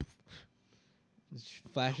just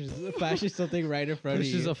flashes something right in front of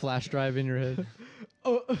Pushes you. a flash drive in your head.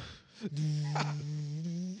 Oh,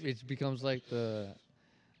 It becomes like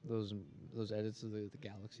those edits of the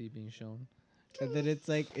galaxy being shown. and then it's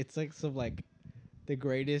like some like the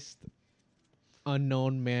greatest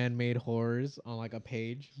unknown man-made horrors on like a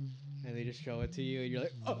page, and they just show it to you, and you're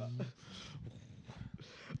like,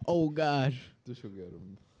 oh god, This will get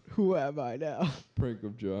him. who am I now? Prank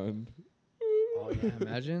of John. Oh yeah,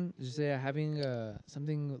 imagine just having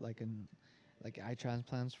something like eye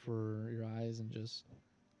transplants for your eyes and just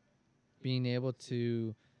being able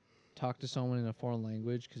to talk to someone in a foreign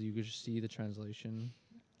language because you could just see the translation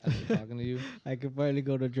as they're talking to you. I could finally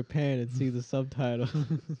go to Japan and see the subtitle.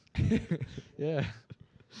 Yeah,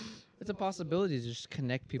 it's a possibility to just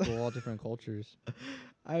connect people of all different cultures.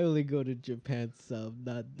 I only go to Japan sub,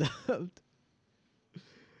 not dubbed.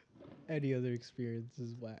 Any other experience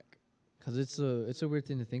is whack. Cause it's a weird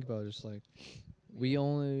thing to think about. Just like we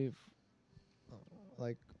only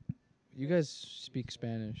like you guys speak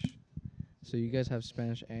Spanish, so you guys have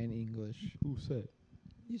Spanish and English. Who said?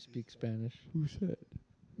 You speak Spanish, Who said?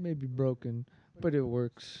 maybe broken, but it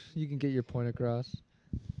works. You can get your point across.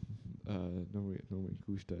 No me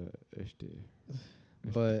gusta este.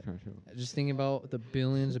 But just thinking about the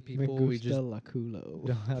billions of people Me we gusta just la culo.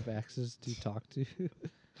 don't have access to talk to.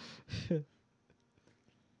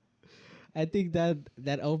 I think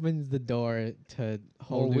that opens the door to Or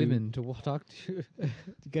whole new- women to talk to.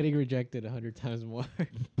 getting rejected 100 times more.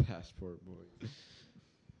 Passport boy.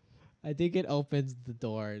 I think it opens the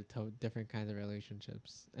door to different kinds of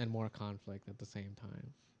relationships and more conflict at the same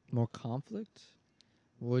time. More conflict?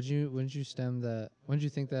 Wouldn't you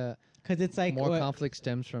think that Because it's like more what- conflict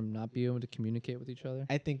stems from not being able to communicate with each other?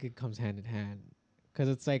 I think it comes hand in hand. Because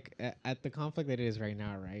it's like at the conflict that it is right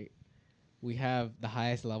now, right? We have the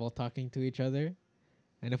highest level talking to each other.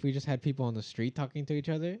 And if we just had people on the street talking to each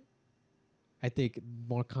other, I think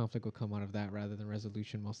more conflict would come out of that rather than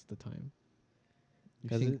resolution most of the time.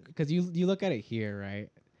 Because you look at it here, right?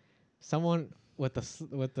 Someone with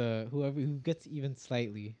the whoever who gets even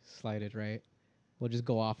slightly slighted, right, will just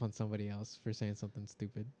go off on somebody else for saying something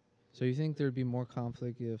stupid. So you think there'd be more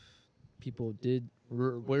conflict if people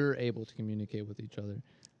were able to communicate with each other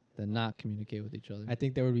than not communicate with each other? I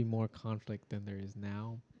think there would be more conflict than there is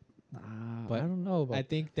now. But I don't know about I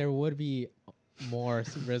think there would be more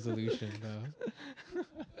resolution though.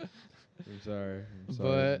 I'm sorry.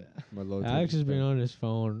 But my low. Alex has been on his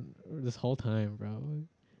phone this whole time, bro,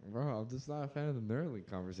 Bro, I'm just not a fan of the Neuralink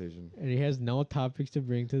conversation. and he has no topics to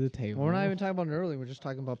bring to the table. we're not even talking about early. We're just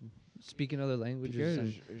talking about speaking other languages.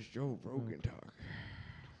 and- It's Joe Rogan talk.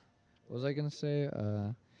 What was I gonna say?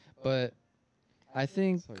 But I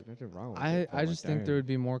think It's like, nothing wrong with I it, but I like, just think damn. there would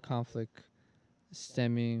be more conflict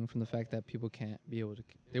stemming from the fact that people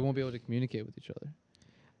they won't be able to communicate with each other.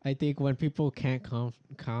 I think when people can't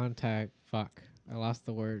contact, fuck, I lost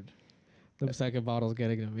the word. The second bottle's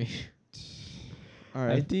getting to me. All I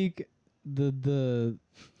right. think the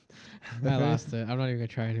I lost it. I'm not even gonna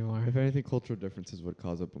try anymore. If anything, cultural differences would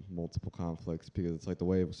cause up multiple conflicts because it's like the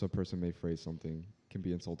way some person may phrase something can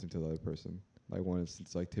be insulting to the other person. Like one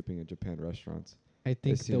instance, like tipping in Japan restaurants. I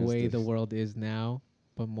think seen the as way the this. world is now,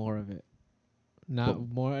 but more of it. Not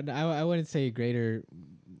But- more. I wouldn't say greater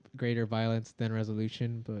violence than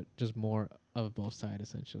resolution, but just more of both sides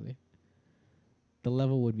essentially. The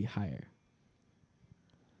level would be higher.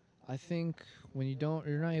 I think when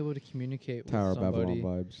you're not able to communicate with Tower of somebody.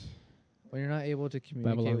 Babylon vibes. When you're not able to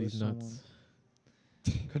communicate Babylon with is someone.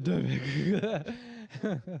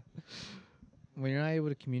 nuts. When you're not able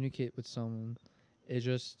to communicate with someone, it's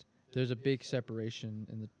just there's a big separation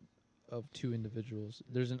of two individuals.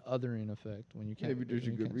 There's an othering effect when you can't. Maybe there's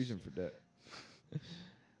a when you good can't reason for that.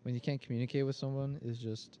 When you can't communicate with someone, it's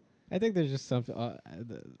just I think there's just some.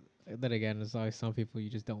 Then again, there's always some people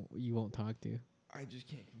you won't talk to. I just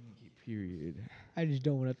can't communicate. Period. I just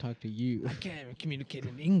don't want to talk to you. I can't even communicate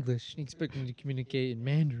in English. You expect me to communicate in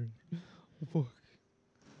Mandarin. Fuck.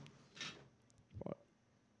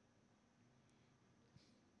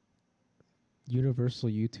 Universal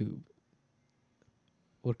YouTube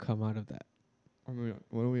would come out of that. I mean,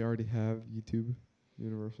 why don't we already have YouTube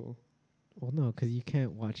Universal? Well, no, because you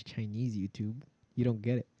can't watch Chinese YouTube. You don't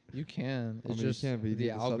get it. You can. I It's mean, just you can't, but you the need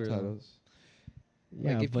the algorithm. subtitles.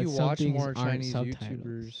 Yeah, Like if but you some watch things more aren't Chinese subtitles.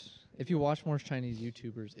 YouTubers, if you watch more Chinese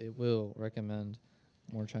YouTubers, it will recommend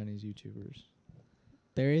more Chinese YouTubers.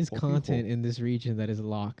 There is For content people. in this region that is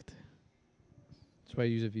locked. That's why I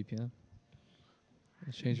use a VPN.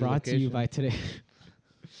 Let's change your Brought to you location. by today.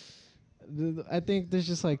 I think there's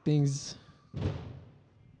just like things.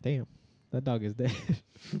 Damn, that dog is dead.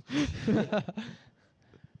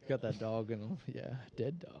 Got that dog and yeah,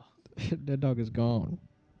 dead dog. That dog is gone.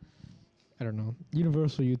 I don't know.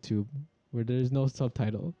 Universal YouTube, where there's no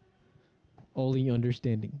subtitle, only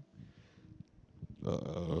understanding.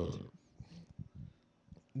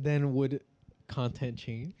 Then would content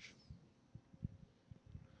change?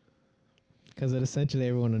 Because essentially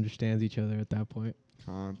everyone understands each other at that point.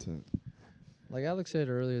 Content. Like Alex said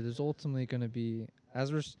earlier, there's ultimately going to be,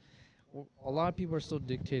 a lot of people are still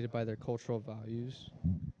dictated by their cultural values,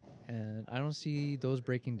 and I don't see those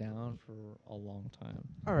breaking down for a long time.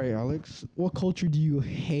 All right, Alex. What culture do you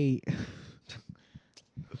hate?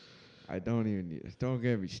 I don't even need. Don't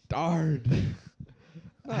get me started.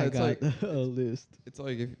 No, I it's got like a list. it's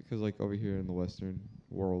like because like over here in the Western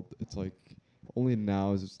world, it's like only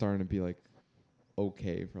now is it starting to be like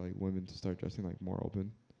okay for like women to start dressing like more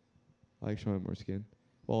open, like showing more skin.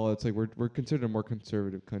 Well, it's like we're considered a more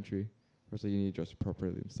conservative country, where it's like you need to dress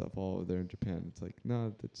appropriately and stuff. All over there in Japan, it's like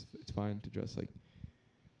no, it's fine to dress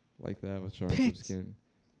like that with showing some Pigs. skin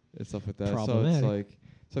and stuff like that. So Problematic.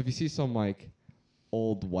 it's like if you see some like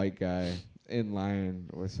old white guy in line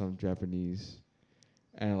with some Japanese,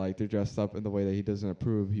 and like they're dressed up in the way that he doesn't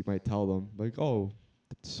approve, he might tell them like, "Oh,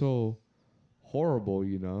 that's so horrible,"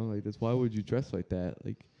 you know, like that's why would you dress like that?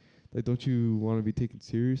 Like don't you want to be taken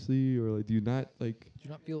seriously, or like do you not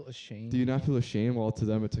feel ashamed? do you not feel ashamed? Well, to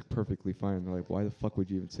them it's like perfectly fine. They're like, why the fuck would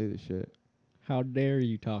you even say this shit? How dare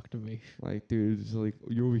you talk to me? Like, dude, it's like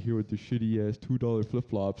you're over here with the shitty ass $2 flip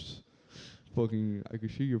flops. Fucking, I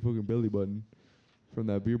could see your fucking belly button from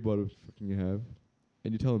that beer bottle fucking you have,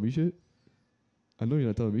 and you telling me shit? I know you're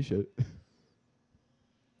not telling me shit.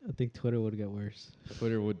 I think Twitter would get worse.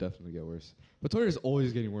 Twitter would definitely get worse, but Twitter is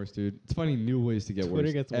always getting worse, dude. It's finding new ways to get Twitter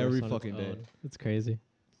worse gets worse every on fucking its day. own. It's crazy.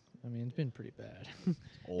 I mean, it's been pretty bad.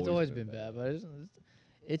 It's always been bad, but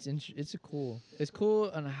it's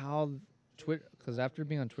cool on how Twitter, because after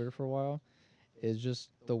being on Twitter for a while, it's just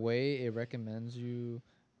the way it recommends you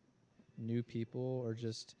new people or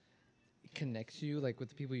just connects you like with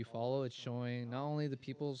the people you follow. It's showing not only the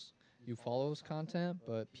people's you follow's content,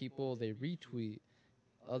 but people they retweet,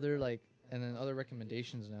 other like, and then other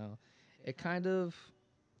recommendations now. It kind of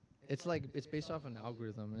it's like it's based off an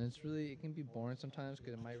algorithm, and it can be boring sometimes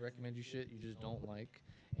because it might recommend you shit you just don't like,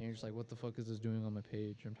 and you're just like, what the fuck is this doing on my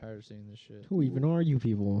page? I'm tired of seeing this shit. Who even are you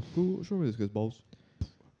people? Who show me this guy's balls?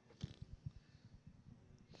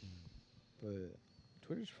 But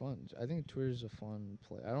Twitter's fun. I think Twitter's a fun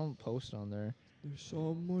play. I don't post on there. There's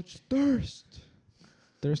so much thirst.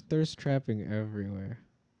 There's thirst trapping everywhere.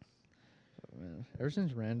 But man, ever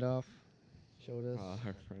since Randolph showed us,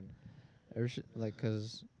 Our friend.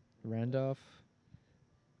 cause Randolph,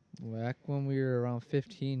 back when we were around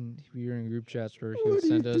 15, we were in group chats where he would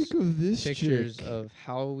send us pictures of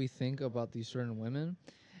how we think about these certain women.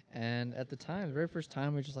 And at the time, the very first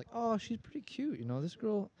time, we were just like, oh, she's pretty cute. You know, this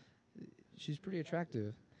girl, she's pretty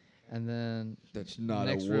attractive. And then That's not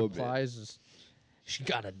next a woman. replies is, she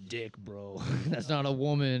got a dick, bro. That's not a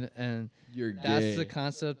woman. And You're that's gay. the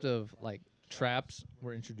concept of, like, traps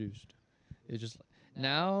were introduced. It's just,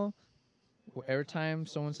 now, every time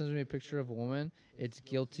someone sends me a picture of a woman, it's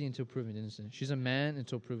guilty until proven innocent. She's a man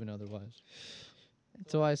until proven otherwise.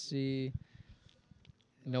 Until I see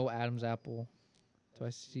no Adam's apple. Until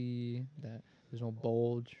I see that there's no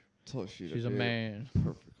bulge. She's a man.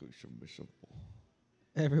 Perfectly submissible.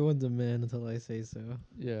 Everyone's a man until I say so.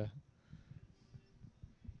 Yeah.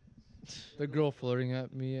 The girl flirting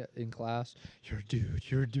at me in class. You're a dude.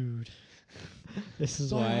 You're a dude. This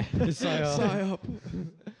is why. Psyop.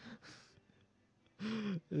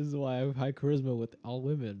 This is why I have high charisma with all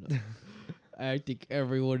women. I think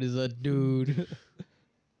everyone is a dude.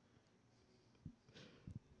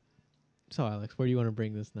 So, Alex, where do you want to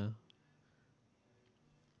bring this now?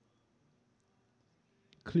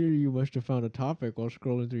 Clearly, you must have found a topic while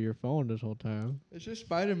scrolling through your phone this whole time. It's just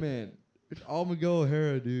Spider-Man. It's all Miguel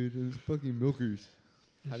O'Hara, dude. It's fucking milkers.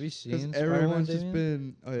 Have you Because seen everyone's Spider-Man, just Damien?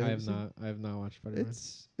 been. Oh, yeah, I you have seen- not. I have not watched Spider-Man.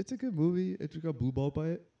 It's a good movie. It just got blue balled by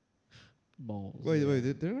it. Balls. Wait.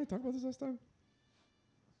 Didn't I talk about this last time?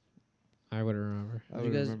 I wouldn't remember. I Did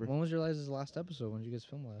would you guys, remember. when was your guys' last episode? When did you guys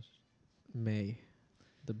film last? May.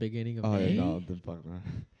 The beginning of Oh May. yeah, no, the fuck no.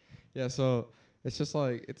 Yeah, so it's just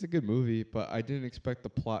like it's a good movie, but I didn't expect the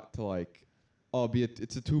plot to like,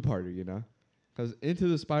 it's a two-parter, you know, because Into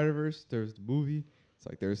the Spider-Verse, there's the movie. It's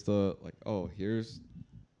like there's the like, oh, here's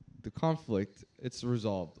the conflict. It's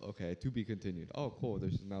resolved. Okay, to be continued. Oh, cool.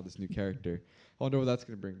 There's now this new character. I wonder what that's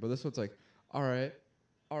gonna bring. But this one's like, all right.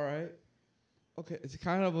 Okay, it's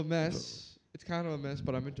kind of a mess. It's kind of a mess,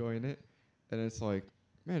 but I'm enjoying it. And it's like,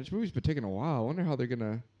 man, this movie's been taking a while. I wonder how they're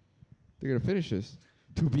gonna finish this.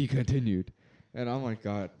 To be continued. And I'm like,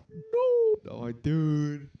 God, no. I'm like,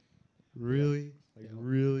 dude, really? Like, Yeah.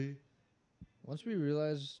 really? Once we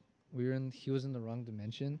realized he was in the wrong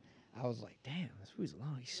dimension, I was like, damn, this movie's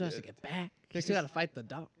long. He still has to get back. He Yeah, still got 'cause- to fight the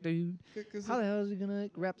doc, dude. Cause How the hell is he gonna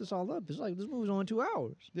wrap this all up? It's like this movie's only 2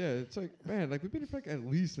 hours. yeah, it's like, man, like we've been here for like at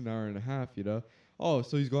least an hour and a half, you know? Oh,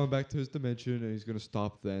 so he's going back to his dimension and he's gonna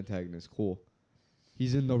stop the antagonist. Cool.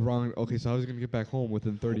 He's in the wrong. Okay, so how's he gonna get back home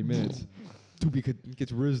within 30 minutes? Tubi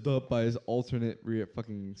gets rizzed up by his alternate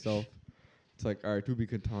fucking self. It's like, all right, Tubi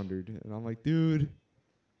contendered, and I'm like, dude.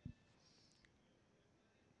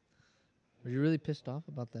 Were you really pissed off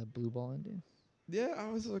about that blue ball ending? Yeah, I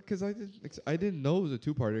was because I didn't know it was a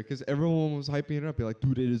two-parter because everyone was hyping it up. They're like,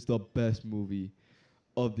 dude, it is the best movie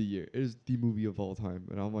of the year. It is the movie of all time,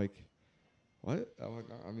 and I'm like, what? I'm like,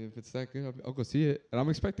 I mean, if it's that good, I'll go see it. And I'm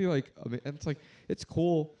expecting like, I mean, and it's like, it's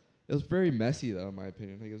cool. It was very messy though, in my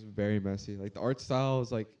opinion. Like it was very messy. Like the art style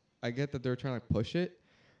is like, I get that they're trying to like, push it,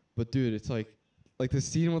 but dude, it's like the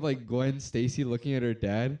scene with like Gwen Stacy looking at her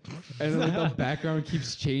dad, and then like the background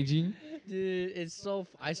keeps changing. Dude, it's so.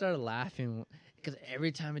 I started laughing because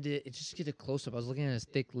every time it just get a close up. I was looking at his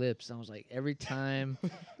thick lips. And I was like, every time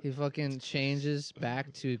he fucking changes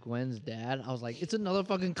back to Gwen's dad, I was like, it's another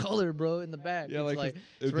fucking color, bro, in the back. Yeah, it's like, it's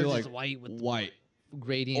it'd be versus like white with white,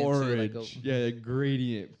 gradient orange, to like yeah,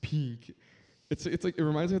 gradient, pink. It's like it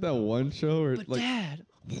reminds me of that one show where but like dad.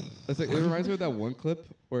 it's like it reminds me of that one clip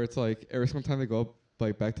where it's like every single time they go up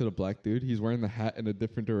like back to the black dude, he's wearing the hat in a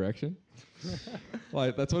different direction.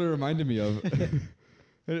 Like that's what it reminded me of.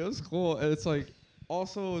 And it was cool. And it's like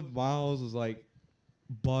also Miles was like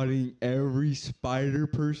bodying every spider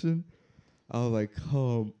person. I was like,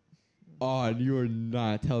 come on, you are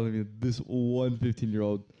not telling me this one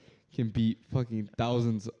 15-year-old can beat fucking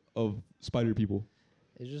thousands of spider people.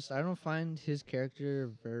 It's just I don't find his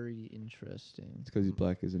character very interesting. It's because he's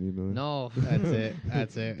black, isn't he, Miller? No, That's it.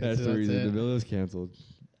 That's it. That's the reason. it. The Miller's canceled.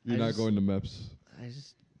 You're I not just- going to MEPS.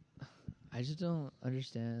 I just don't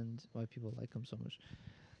understand why people like him so much.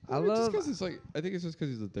 I just because it's like I think it's just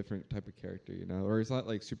because he's a different type of character, you know, or he's not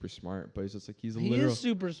like super smart, but he's just like he's a He literal. is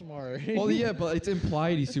super smart. Well, yeah, but it's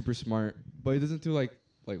implied he's super smart, but he doesn't do like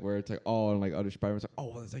where it's like and like other Spider-Man's like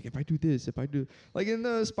well, it's like if I do this, if I do like in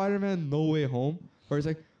the Spider-Man No Way Home, where it's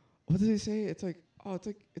like what does he say? It's like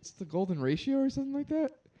it's the golden ratio or something like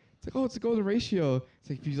that. It's like it's the golden ratio. It's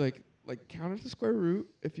like if you like count at the square root,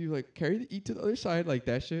 if you like carry the e to the other side, like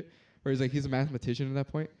that shit. Where he's a mathematician at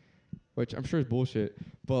that point, which I'm sure is bullshit,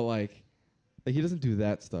 but like he doesn't do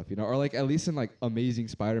that stuff, you know, or like at least in like Amazing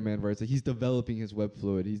Spider-Man where it's like he's developing his web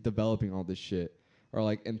fluid, he's developing all this shit, or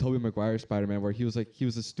like in Tobey Maguire's Spider-Man where he was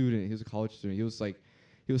a student, he was a college student, he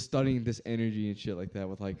was studying this energy and shit like that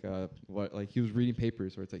with like he was reading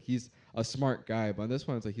papers where it's like he's a smart guy, but in this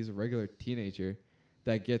one it's like he's a regular teenager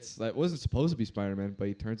that wasn't supposed to be Spider-Man, but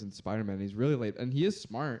he turns into Spider-Man and he's really late and he is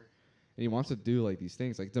smart. And he wants to do like these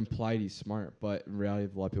things. Like it's implied he's smart, but in reality,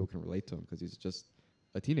 a lot of people can relate to him because he's just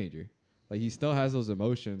a teenager. Like he still has those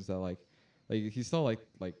emotions that like he's still like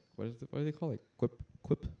what do they call like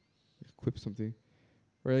quip something,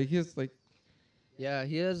 where like he has like Yeah,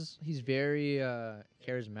 he's very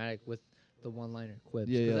charismatic with the one-liner quips.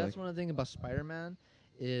 Yeah, 'Cause yeah, that's like- one thing about Spider-Man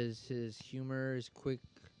is his humor, his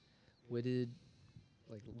quick-witted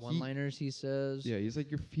like one-liners he says. yeah he's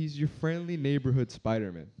like he's your friendly neighborhood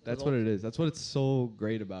Spider-Man. That's what it is. That's what it's so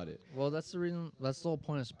great about it. Well, that's the reason. That's the whole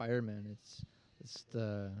point of Spider-Man.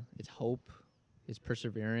 It's hope, it's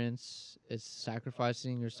perseverance, it's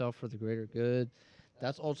sacrificing yourself for the greater good.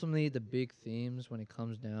 That's ultimately the big themes when it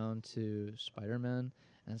comes down to Spider-Man,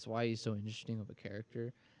 and that's why he's so interesting of a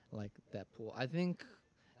character. Like that pool. I think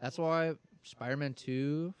that's why Spider-Man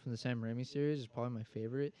 2 from the Sam Raimi series is probably my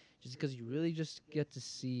favorite, just because you really just get to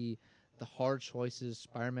see the hard choices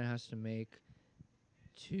Spider-Man has to make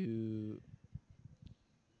to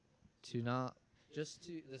just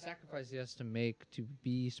to the sacrifice he has to make to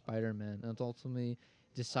be Spider-Man, and it's ultimately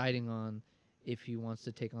deciding on if he wants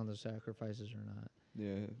to take on the sacrifices or not.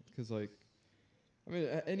 Yeah, because like, I mean,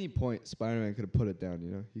 at any point, Spider-Man could have put it down.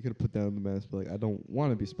 You know, he could have put down the mask, but like, I don't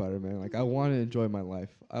want to be Spider-Man. Like, I want to enjoy my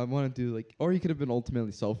life. I want to do like, or he could have been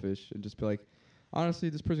ultimately selfish and just be like, honestly,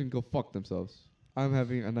 this person can go fuck themselves. I'm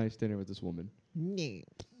having a nice dinner with this woman.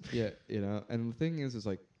 Yeah, you know. And the thing is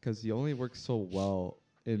like, because he only works so well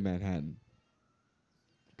in Manhattan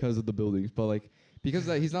because of the buildings, but like, because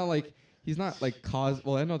that he's not like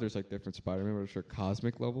well, I know there's like different Spider-Man, but sure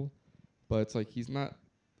cosmic level, but it's like he's not.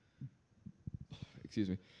 Excuse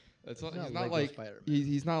me. It's not. He's not Lego like Spider-Man.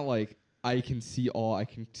 he's not like I can see all. I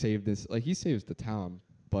can save this. Like he saves the town,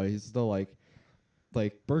 but he's still like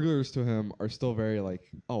burglars to him are still very like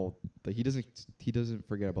like he doesn't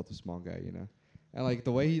forget about the small guy, you know. And like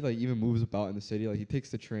the way he like even moves about in the city, like he takes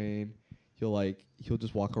the train, he'll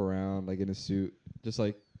just walk around like in a suit, just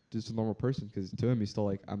a normal person, because to him he's still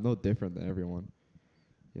like, I'm no different than everyone,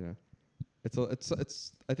 you know. It's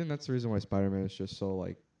I think that's the reason why Spider-Man is just so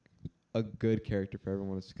like a good character for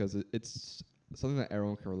everyone, is because it's something that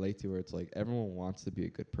everyone can relate to, where it's like everyone wants to be a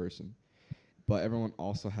good person, but everyone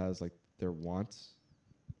also has like their wants,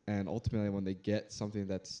 and ultimately when they get something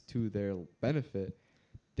that's to their benefit,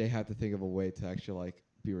 they have to think of a way to actually like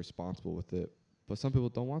be responsible with it. But some people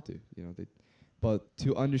don't want to, you know. But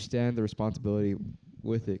to understand the responsibility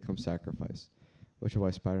with it comes sacrifice, which is why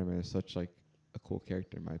Spider-Man is such like a cool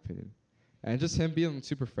character in my opinion, and just him being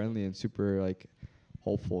super friendly and super like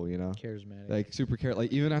hopeful, you know, Charismatic. like super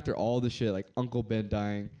like even after all the shit, like Uncle Ben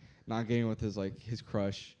dying, not getting with his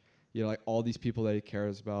crush, you know, like all these people that he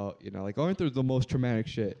cares about, you know, like going through the most traumatic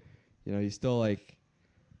shit, you know, he's still like,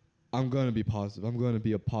 I'm gonna be positive. I'm gonna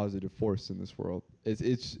be a positive force in this world.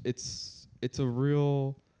 It's a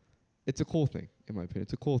real, it's a cool thing in my opinion.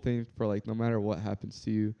 It's a cool thing for like no matter what happens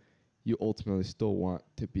to you, you ultimately still want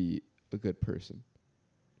to be a good person.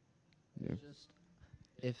 Yeah. Just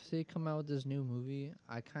if they come out with this new movie,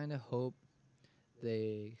 I kind of hope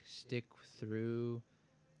they stick through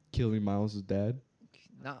Killing Miles' dad.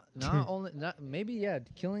 not only not maybe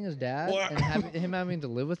killing his dad and him having to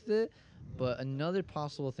live with it, but another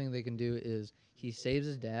possible thing they can do is he saves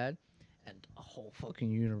his dad, and a whole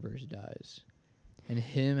fucking universe dies, and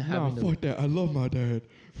him having to Fuck that. I love my dad.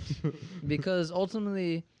 because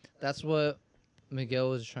ultimately that's what Miguel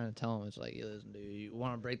was trying to tell him. It's like, listen, dude, you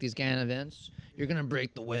want to break these kind of events? You're gonna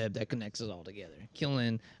break the web that connects us all together,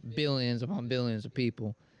 killing billions upon billions of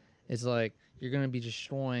people. It's like you're gonna be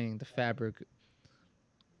destroying the fabric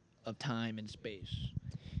of time and space.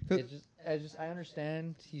 I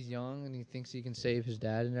understand he's young and he thinks he can save his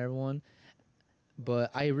dad and everyone,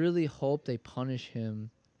 but I really hope they punish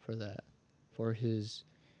him for that, for his,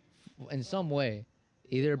 in some way,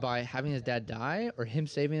 either by having his dad die or him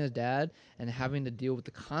saving his dad and having to deal with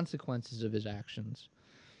the consequences of his actions.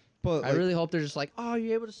 But I really hope they're just like, oh,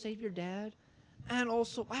 you're able to save your dad, and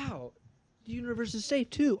also, wow, the universe is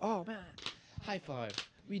safe too. Oh man, high five.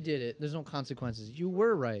 We did it. There's no consequences. You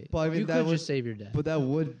were right. But I mean, you could just save your dad. But that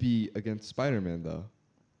would be against Spider-Man, though,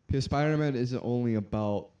 because Spider-Man isn't only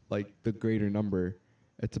about like the greater number;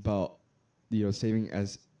 it's about, you know, saving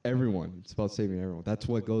as everyone. It's about saving everyone. That's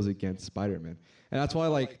what goes against Spider-Man, and that's why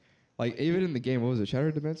like even in the game, what was it,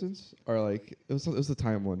 Shattered Dimensions, or like it was the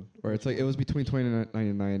time one where it's like it was between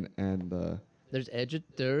 2099 and. There's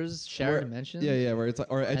Shattered Dimensions. Yeah, where it's like,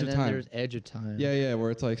 or Edge and of then Time. there's Edge of Time. Yeah,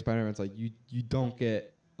 where it's like Spider-Man's like you don't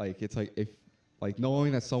get like, it's like if like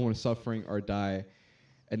knowing that someone is suffering or die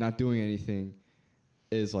and not doing anything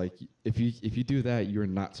is like, if you do that, you're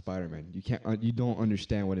not Spider-Man. You can't you don't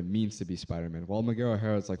understand what it means to be Spider-Man. While Miguel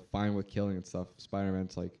O'Hara's like fine with killing and stuff,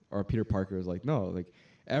 Spider-Man's like, or Peter Parker is like, no, like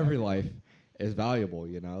every life is valuable,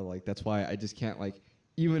 you know? Like that's why I just can't, like,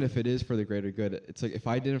 even if it is for the greater good, it's like if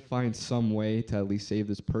I didn't find some way to at least save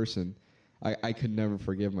this person, I could never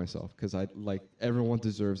forgive myself, because I like everyone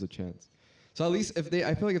deserves a chance. So at least I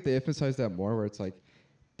feel like if they emphasize that more, where it's like,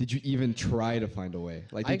 did you even try to find a way?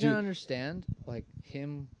 Like, I can understand like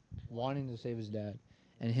him wanting to save his dad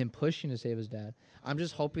and him pushing to save his dad. I'm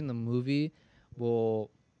just hoping the movie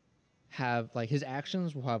will have, like, his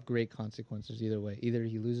actions will have great consequences either way. Either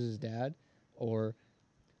he loses his dad or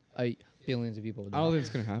billions of people die. I don't think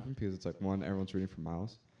it's gonna happen, because it's like, one, everyone's rooting for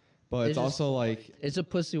Miles, but it's just, also like, it's a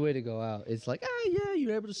pussy way to go out. It's like, yeah,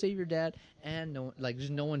 you're able to save your dad, and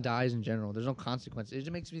no one dies in general. There's no consequences. It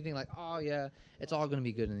just makes me think like, oh yeah, it's all gonna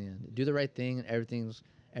be good in the end. Do the right thing, and everything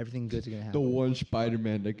good's gonna happen. the one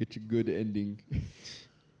Spider-Man that gets a good ending.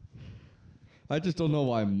 I just don't know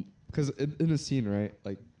why, because in the scene, right,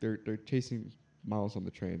 like they're chasing Miles on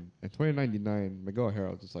the train, and 2099, Miguel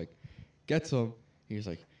O'Hara just like gets him. He's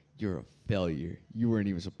like, "You're a failure. You weren't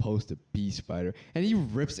even supposed to be Spider." And he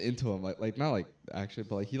rips into him like not like actually,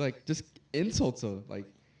 but like he like just insults him like.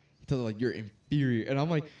 He tells him like you're inferior, and I'm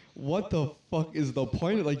like, what the fuck is the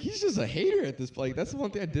point? Like he's just a hater at this point. Like that's the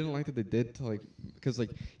one thing I didn't like that they did to like, because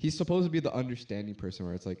like he's supposed to be the understanding person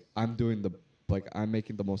where it's like I'm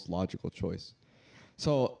making the most logical choice.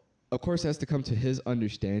 So of course it has to come to his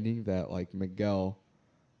understanding that like like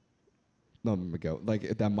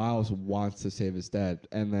that Miles wants to save his dad,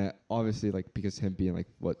 and that obviously like because him being like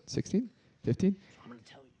what 16, 15.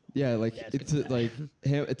 Yeah, like like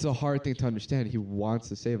him. It's a hard thing to understand. He wants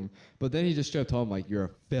to save him, but then he just straight up told him like, "You're a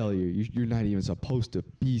failure. You're not even supposed to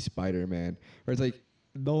be Spider-Man." Where it's like,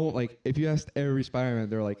 no, like if you asked every Spider-Man,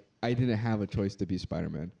 they're like, "I didn't have a choice to be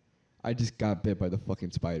Spider-Man. I just got bit by the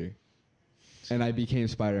fucking spider, and I became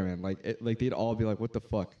Spider-Man." Like they'd all be like, "What the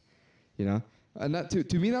fuck," you know? And that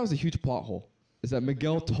to me that was a huge plot hole. Is that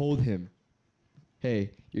Miguel told him,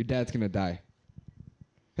 "Hey, your dad's gonna die."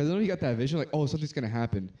 Because then he got that vision, like, oh, something's going to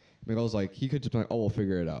happen. Miguel's like, he could just be like, oh, we'll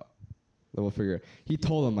figure it out. Then we'll figure it. He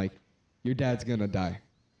told him, like, your dad's going to die.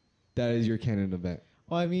 That is your canon event.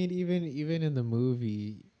 Well, I mean, even in the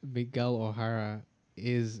movie, Miguel O'Hara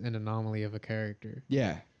is an anomaly of a character.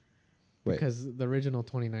 Yeah. Wait. Because the original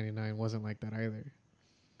 2099 wasn't like that either.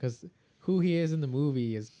 Because who he is in the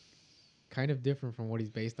movie is kind of different from what he's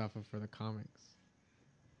based off of for the comics.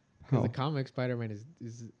 Because the comic Spider-Man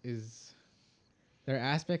is there are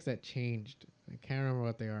aspects that changed. I can't remember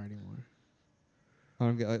what they are anymore. I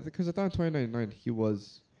don't get because I thought in 2099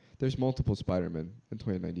 there's multiple Spider-Men in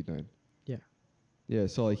 2099. Yeah. Yeah,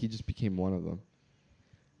 so like he just became one of them.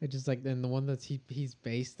 It's just like then the one that he's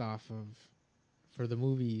based off of for the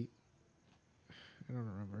movie. I don't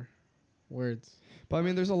remember words. But I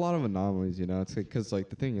mean, there's a lot of anomalies, you know. It's like because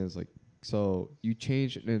like the thing is like so you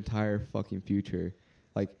change an entire fucking future,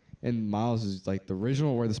 like. And Miles is like the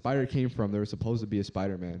original where the spider came from. There was supposed to be a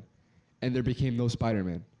Spider-Man, and there became no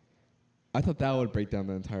Spider-Man. I thought that would break down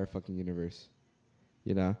the entire fucking universe,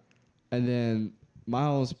 you know. And then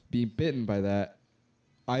Miles being bitten by that,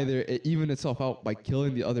 either it evened itself out by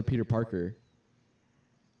killing the other Peter Parker,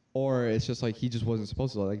 or it's just like he just wasn't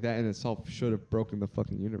supposed to. Like that in itself should have broken the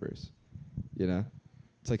fucking universe, you know.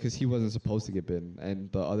 It's like because he wasn't supposed to get bitten,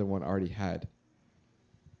 and the other one already had.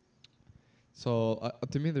 So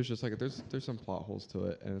to me, there's just like there's some plot holes to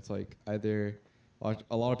it, and it's like either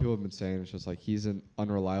a lot of people have been saying it's just like he's an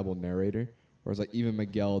unreliable narrator, or it's like even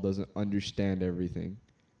Miguel doesn't understand everything.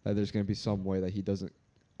 That there's gonna be some way that he doesn't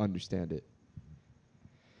understand it.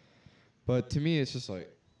 But to me, it's just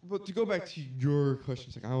like. But to go back to your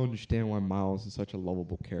questions, like I don't understand why Miles is such a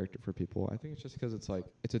lovable character for people. I think it's just because it's like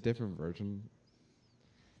it's a different version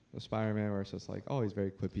of Spider-Man, where it's just like, oh, he's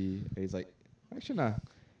very quippy. And he's like, actually, nah.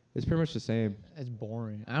 It's pretty much the same. It's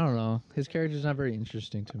boring. I don't know. His character's not very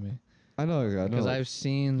interesting to me. I know. Because I've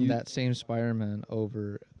seen that same Spider-Man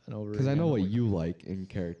over and over. Because I know what you like in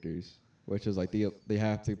characters, which is like they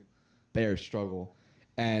have to bear struggle,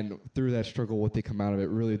 and through that struggle, what they come out of it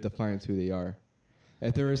really defines who they are.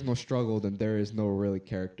 If there is no struggle, then there is no really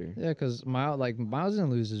character. Yeah, because Miles didn't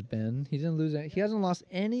lose his Ben. He didn't lose. He hasn't lost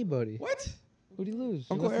anybody. What? Who'd he lose?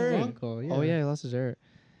 Uncle He Aaron. Uncle, yeah. Oh yeah, he lost his Eric.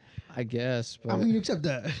 I guess, but I mean, except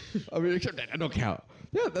that. I don't count.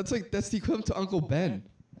 Yeah, that's the equivalent to Uncle Ben.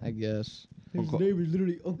 I guess. His name is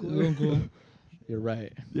literally Uncle. You're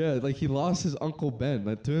right. Yeah, like he lost his Uncle Ben.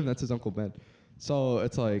 Like, to him, that's his Uncle Ben. So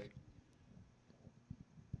it's like.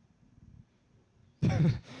 I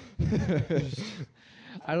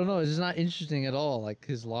don't know. It's just not interesting at all. Like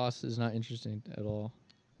his loss is not interesting at all,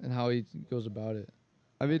 and how he goes about it.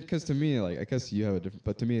 I mean, because to me, like, I guess you have a different.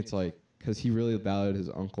 But to me, it's like. Because he really valued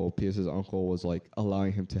his uncle, because his uncle was like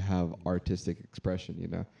allowing him to have artistic expression, you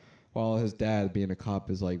know, while his dad, being a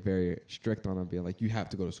cop, is like very strict on him, being like, you have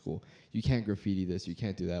to go to school, you can't graffiti this, you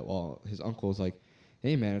can't do that. While his uncle is like,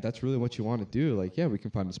 hey man, if that's really what you want to do, like yeah, we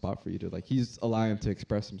can find a spot for you to like. He's allowing him to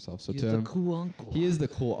express himself. So he's to him, cool uncle. He is the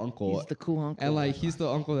cool uncle. He's the cool uncle. And like he's the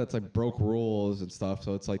uncle that's like broke rules and stuff.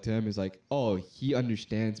 So it's like to him, he's like, oh, he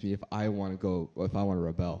understands me if I want to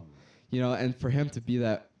rebel, you know. And for him to be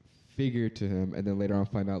that figure to him, and then later on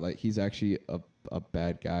find out like he's actually a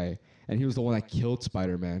bad guy, and he was the one that killed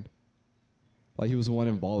Spider-Man. Like he was the one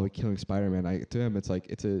involved with killing Spider-Man. To him, it's like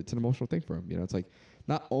it's an emotional thing for him. You know, it's like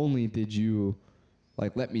not only did you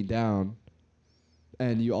like let me down,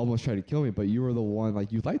 and you almost tried to kill me, but you were the one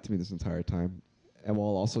like you lied to me this entire time, and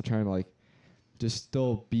while also trying to like just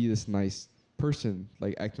still be this nice person,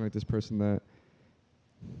 like acting like this person that.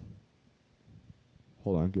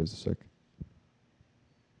 Hold on, give us a sec.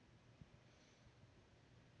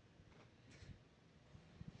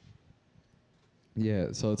 Yeah,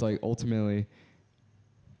 so it's like ultimately.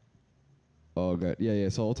 Oh god, yeah.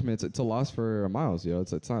 So ultimately, it's a loss for Miles.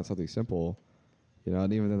 It's not something simple.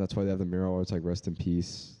 And even then, that's why they have the mural where it's like rest in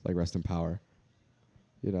peace, like rest in power.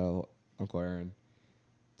 Uncle Aaron.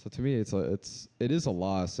 So to me, it is a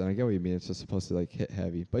loss, and I get what you mean. It's just supposed to like hit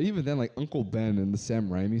heavy. But even then, like Uncle Ben in the Sam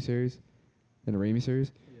Raimi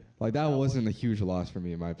series, like that wasn't a huge loss for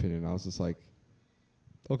me in my opinion. I was just like,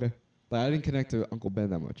 okay, like I didn't connect to Uncle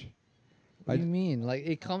Ben that much. What do you mean? Like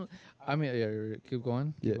it comes. I mean, yeah. Keep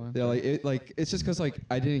going. Yeah, like it's just because like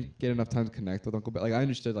I didn't get enough time to connect with Uncle Ben. Like I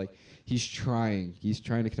understood like he's trying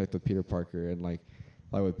to connect with Peter Parker and like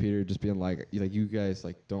with Peter just being like you guys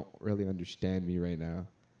like don't really understand me right now,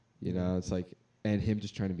 it's like and him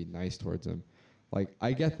just trying to be nice towards him, like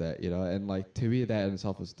I get that and like to me that in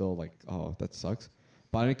itself was still like oh that sucks,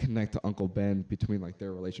 but I didn't connect to Uncle Ben between like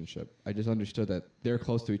their relationship. I just understood that they're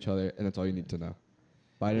close to each other and that's all you need to know,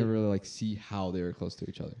 but I didn't really like see how they were close to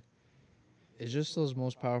each other. It's just those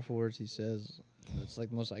most powerful words he says. It's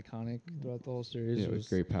like most iconic throughout the whole series. Yeah, with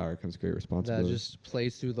great power comes great responsibility. That just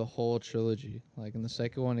plays through the whole trilogy. Like in the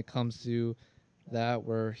second one, it comes to that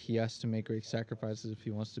where he has to make great sacrifices if he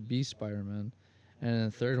wants to be Spider-Man, and in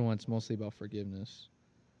the third one, it's mostly about forgiveness.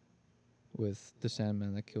 With the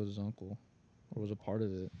Sandman that killed his uncle, or was a part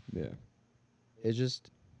of it. Yeah. It just,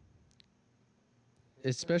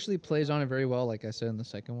 especially plays on it very well. Like I said in the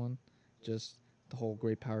second one, just the whole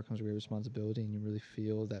great power comes great responsibility, and you really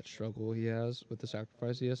feel that struggle he has with the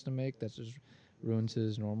sacrifice he has to make. That just ruins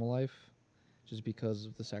his normal life, just because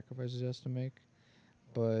of the sacrifices he has to make.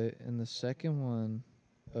 But in the second one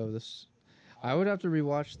of this, I would have to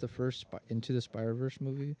rewatch the first Into the Spider-Verse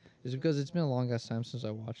movie, just because it's been a long ass time since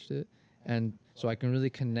I watched it, and so I can really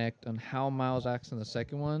connect on how Miles acts in the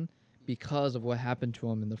second one because of what happened to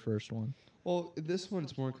him in the first one. Well, this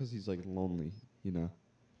one's more because he's like lonely,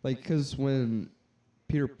 like because when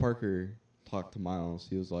Peter Parker talked to Miles,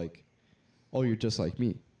 he was like, "Oh, you're just like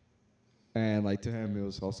me," and like to him, it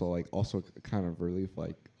was also kind of relief,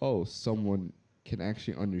 like, "Oh, someone can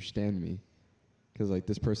actually understand me," because like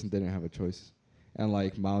this person didn't have a choice, and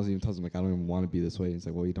like Miles even tells him like, "I don't even want to be this way." And he's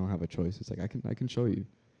like, "Well, you don't have a choice." It's like I can show you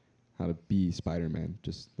how to be Spider-Man.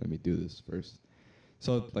 Just let me do this first.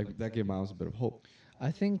 So like that gave Miles a bit of hope.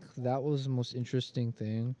 I think that was the most interesting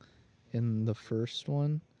thing in the first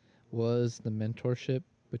one was the mentorship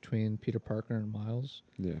between Peter Parker and Miles.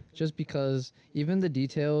 Yeah. Just because even the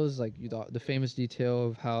details, like the famous detail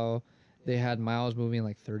of how they had Miles moving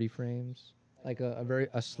like 30 frames, like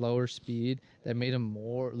a slower speed that made him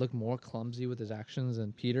look more clumsy with his actions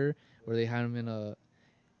than Peter, where they had him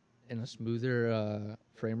in a smoother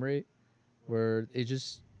frame rate, where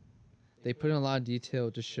they put in a lot of detail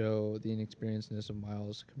to show the inexperiencedness of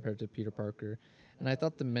Miles compared to Peter Parker. And I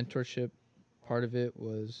thought the mentorship part of it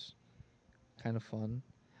was kind of fun.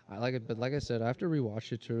 I like it, but like I said, I have to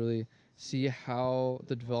rewatch it to really see how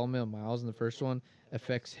the development of Miles in the first one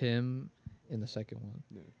affects him in the second one.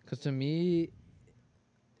 Because to me,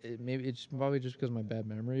 maybe it's probably just because of my bad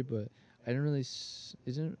memory, but I didn't really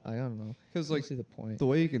I don't know. Because like see the point. The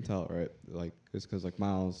way you can tell, right? Like is because like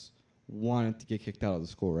Miles wanted to get kicked out of the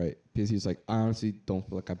school, right? Because he's like, I honestly don't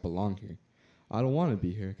feel like I belong here. I don't want to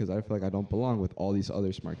be here because I feel like I don't belong with all these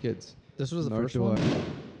other smart kids. This was the Nor first do one.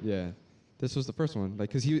 Yeah, this was the first one.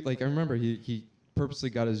 Like, cause I remember he purposely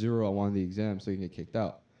got a 0 on one of the exams so he can get kicked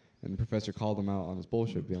out, and the professor called him out on his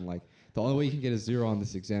bullshit, being like, the only way you can get a 0 on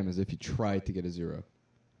this exam is if you try to get a 0.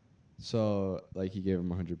 So like he gave him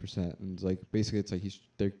 100%, and it's like basically it's like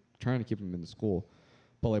they're trying to keep him in the school,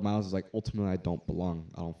 but like Miles is like ultimately I don't belong.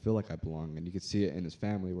 I don't feel like I belong, and you could see it in his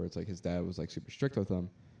family where it's like his dad was like super strict with him,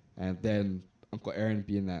 and then Uncle Aaron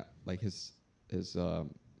being that like his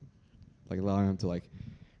like allowing him to like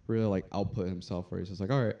really like output himself, where he's just like,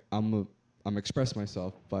 all right, I'm express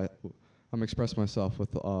myself, but I'm express myself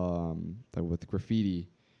with like with graffiti,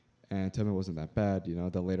 and to him it wasn't that bad,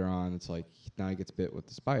 Then later on, it's like now he gets bit with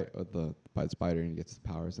the spider, by the spider, and he gets the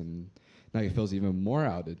powers, and now he feels even more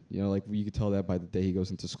outed. Like you could tell that by the day he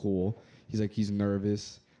goes into school, he's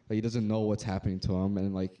nervous, like he doesn't know what's happening to him,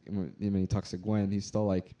 and like when he talks to Gwen, he's still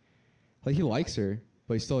like he likes her,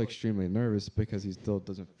 but he's still extremely nervous because he still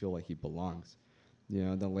doesn't feel like he belongs.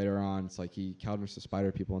 And then later on, it's like he encounters the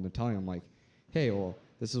spider people, and they're telling him like, hey, well,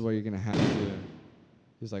 this is what you're gonna have to do.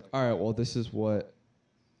 He's like, all right, well, this is what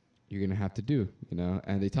you're gonna have to do,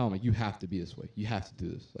 And they tell him like, you have to be this way. You have to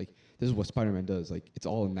do this. Like, this is what Spider-Man does. Like, it's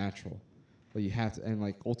all natural. But you have to, and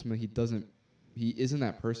like ultimately, he isn't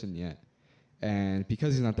that person yet. And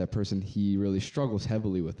because he's not that person, he really struggles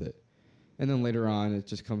heavily with it. And then later on, it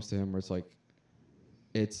just comes to him where it's like,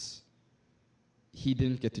 he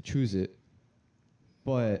didn't get to choose it,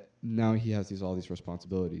 but now he has all these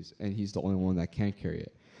responsibilities, and he's the only one that can carry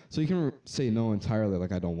it. So you can say no entirely,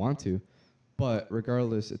 like I don't want to, but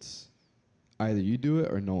regardless, it's either you do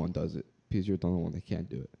it or no one does it because you're the only one that can't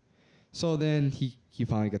do it. So then he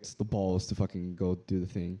finally gets the balls to fucking go do the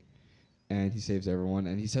thing, and he saves everyone,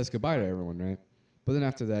 and he says goodbye to everyone, right? But then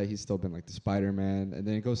after that, he's still been like the Spider-Man, and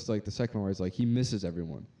then it goes to like the second one where it's like he misses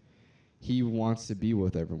everyone. He wants to be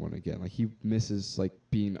with everyone again. Like he misses like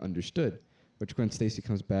being understood. Which Gwen Stacy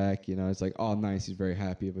comes back, you know, it's like, oh, nice, he's very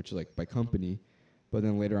happy, which is like by company. But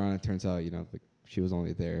then later on, it turns out, you know, like she was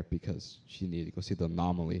only there because she needed to go see the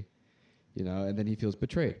anomaly, you know, and then he feels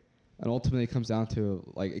betrayed. And ultimately, it comes down to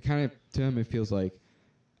like it kind of to him, it feels like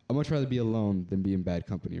I'd much rather be alone than be in bad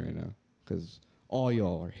company right now, because all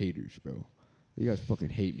y'all are haters, bro. You guys fucking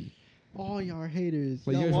hate me. All y'all haters.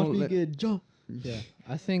 Like, you Y'all guys want won't me let- to get jumped. Yeah,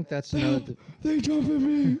 I think that's another. They jumping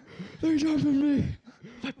me. They jumping me.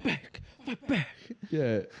 Fight back. Fight back.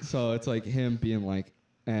 Yeah, so it's like him being like,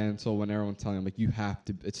 and so when everyone's telling him like you have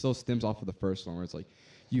to, it still stems off of the first one where it's like,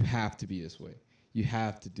 you have to be this way, you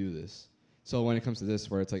have to do this. So when it comes to this,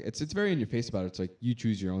 where it's like it's very in your face about it, it's like you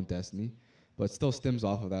choose your own destiny, but it still stems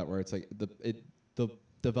off of that where it's like the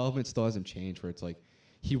development still hasn't changed where it's like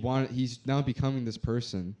he's now becoming this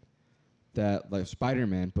person that like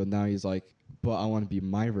Spider-Man, but now he's like, but I want to be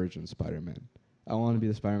my version of Spider-Man. I want to be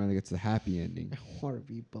the Spider-Man that gets the happy ending. I want to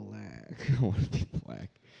be black. I want to be black.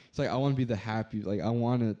 It's like I want to be the happy. Like I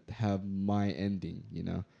want to have my ending, you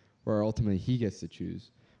know, where ultimately he gets to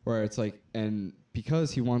choose. Where it's like, and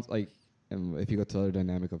because he wants like, and if you go to the other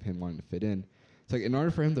dynamic of him wanting to fit in, it's like in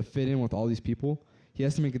order for him to fit in with all these people, he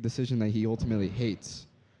has to make a decision that he ultimately hates,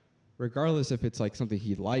 regardless if it's like something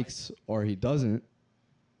he likes or he doesn't.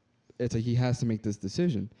 It's like he has to make this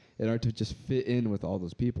decision in order to just fit in with all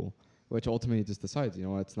those people. Which ultimately just decides, you know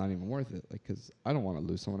what, it's not even worth it. Like, because I don't want to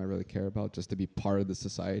lose someone I really care about just to be part of the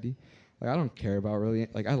society. Like, I don't care about really,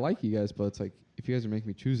 like, I like you guys, but it's like, if you guys are making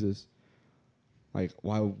me choose this, like,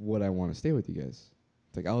 why would I want to stay with you guys?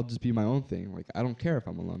 It's like, I'll just be my own thing. Like, I don't care if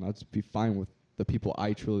I'm alone. I'll just be fine with the people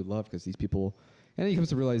I truly love because these people, and then he comes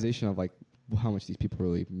to the realization of, like, how much these people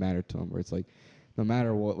really matter to him, where it's like, no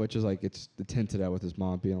matter what, which is like, it's hinted at with his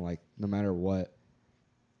mom being like, no matter what,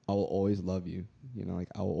 I will always love you. You know, like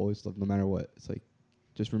I will always love no matter what. It's like,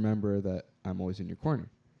 just remember that I'm always in your corner.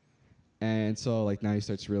 And so like now he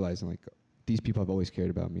starts realizing like these people have always cared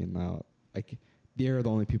about me, and now like they're the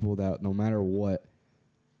only people that no matter what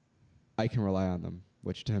I can rely on them.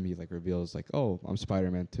 Which to him he like reveals like, oh, I'm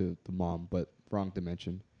Spider-Man to the mom, but wrong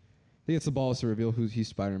dimension. He gets the balls to reveal he's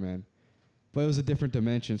Spider-Man, but it was a different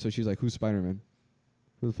dimension. So she's like, who's Spider-Man?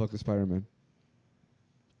 Who the fuck is Spider-Man?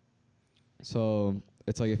 So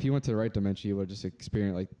it's like if he went to the right dimension, he would just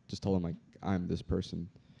experience like just told him like I'm this person,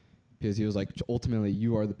 because he was like ultimately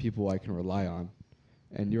you are the people I can rely on,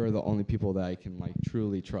 and you're the only people that I can like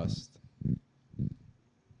truly trust.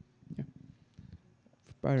 Yeah.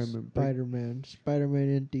 Spider-Man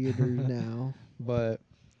in theaters now. But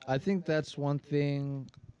I think that's one thing.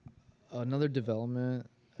 Another development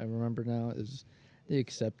I remember now is the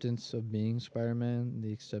acceptance of being Spider-Man,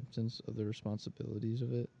 the acceptance of the responsibilities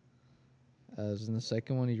of it. As in the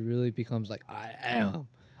second one, he really becomes like, I am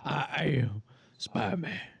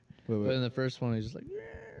Spider-Man. But in Wait, the first one, he's just like,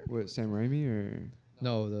 wait, Sam Raimi or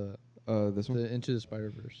no, this one, the Into the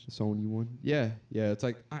Spider-Verse. the Sony one? Yeah. It's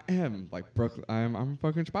like I am like Brooklyn. I'm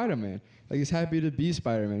fucking Spider-Man. Like he's happy to be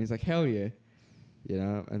Spider-Man. He's like hell yeah, you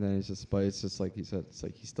know. And then it's just like he said, it's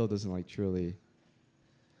like he still doesn't like truly.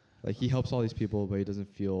 Like he helps all these people, but he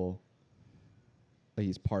doesn't feel like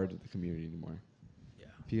he's part of the community anymore.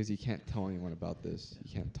 Because you can't tell anyone about this. You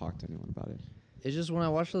can't talk to anyone about it. It's just when I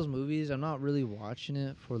watch those movies, I'm not really watching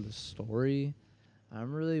it for the story.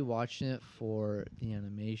 I'm really watching it for the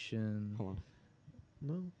animation, Hold on.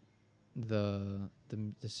 No. the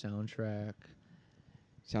soundtrack,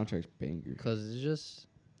 Soundtrack's banger. because it's just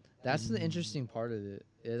that's the interesting part of it.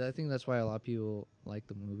 I think that's why a lot of people like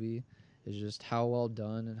the movie, is just how well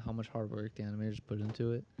done and how much hard work the animators put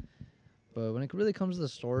into it. But when it really comes to the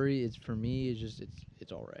story, it's for me,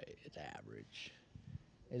 it's all right. It's average.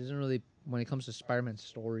 It doesn't really, when it comes to Spider-Man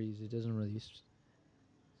stories, it doesn't really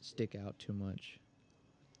stick out too much,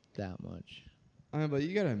 that much. I mean, but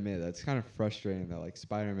you gotta admit that it's kind of frustrating that like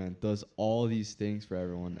Spider-Man does all these things for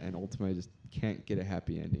everyone and ultimately just can't get a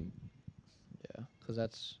happy ending. Yeah, because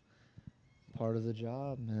that's part of the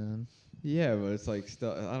job, man. Yeah, but it's like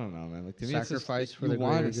still, I don't know, man. Like to me, it's Sacrifice just, for you the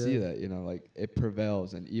want to greater see good. that, you know, like it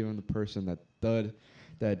prevails, and even the person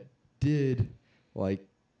that did like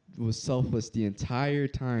was selfless the entire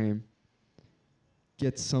time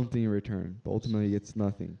gets something in return, but ultimately gets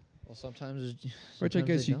nothing. Well, sometimes Which I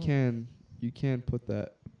guess you can you can't put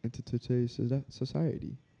that into today's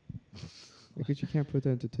society. Because you can't put that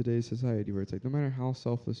into today's society where it's like no matter how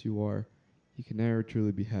selfless you are, you can never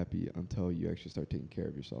truly be happy until you actually start taking care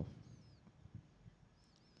of yourself.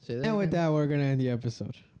 Say that And with again? that, we're gonna end the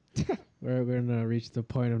episode. We're gonna reach the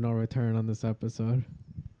point of no return on this episode.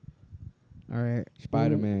 All right,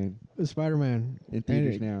 Spider-Man Spider-Man. in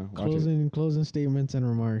theaters Any now. Watch it. Closing statements and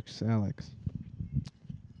remarks, Alex.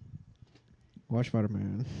 Watch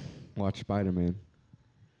Spider-Man. Watch Spider-Man.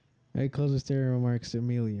 Hey, closing statement remarks,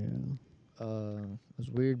 Amelia. It's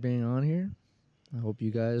weird being on here. I hope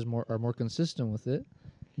you guys are more consistent with it.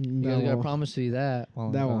 You That guys gotta won't, promise me that.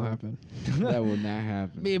 that won't happen. That will not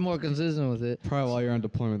happen. Be more consistent with it. Probably while you're on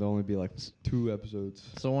deployment, there'll only be like 2 episodes.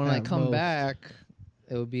 So when I At come most. back,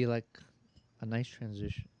 it would be like a nice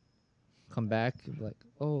transition. Come back, you'd be like,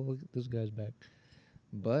 oh, look, this guy's back.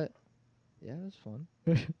 But yeah, it's fun.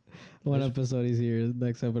 One episode he's here,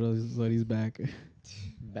 next episode he's back.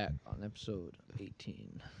 Back on episode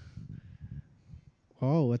 18.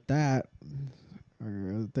 Oh, with that,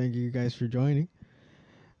 thank you guys for joining.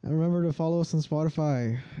 And remember to follow us on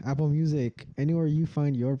Spotify, Apple Music, anywhere you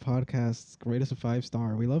find your podcasts. Rate us a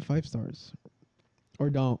 5-star. We love 5 stars. Or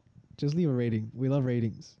don't. Just leave a rating. We love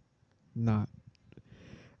ratings. Not.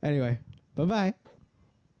 Anyway, bye-bye.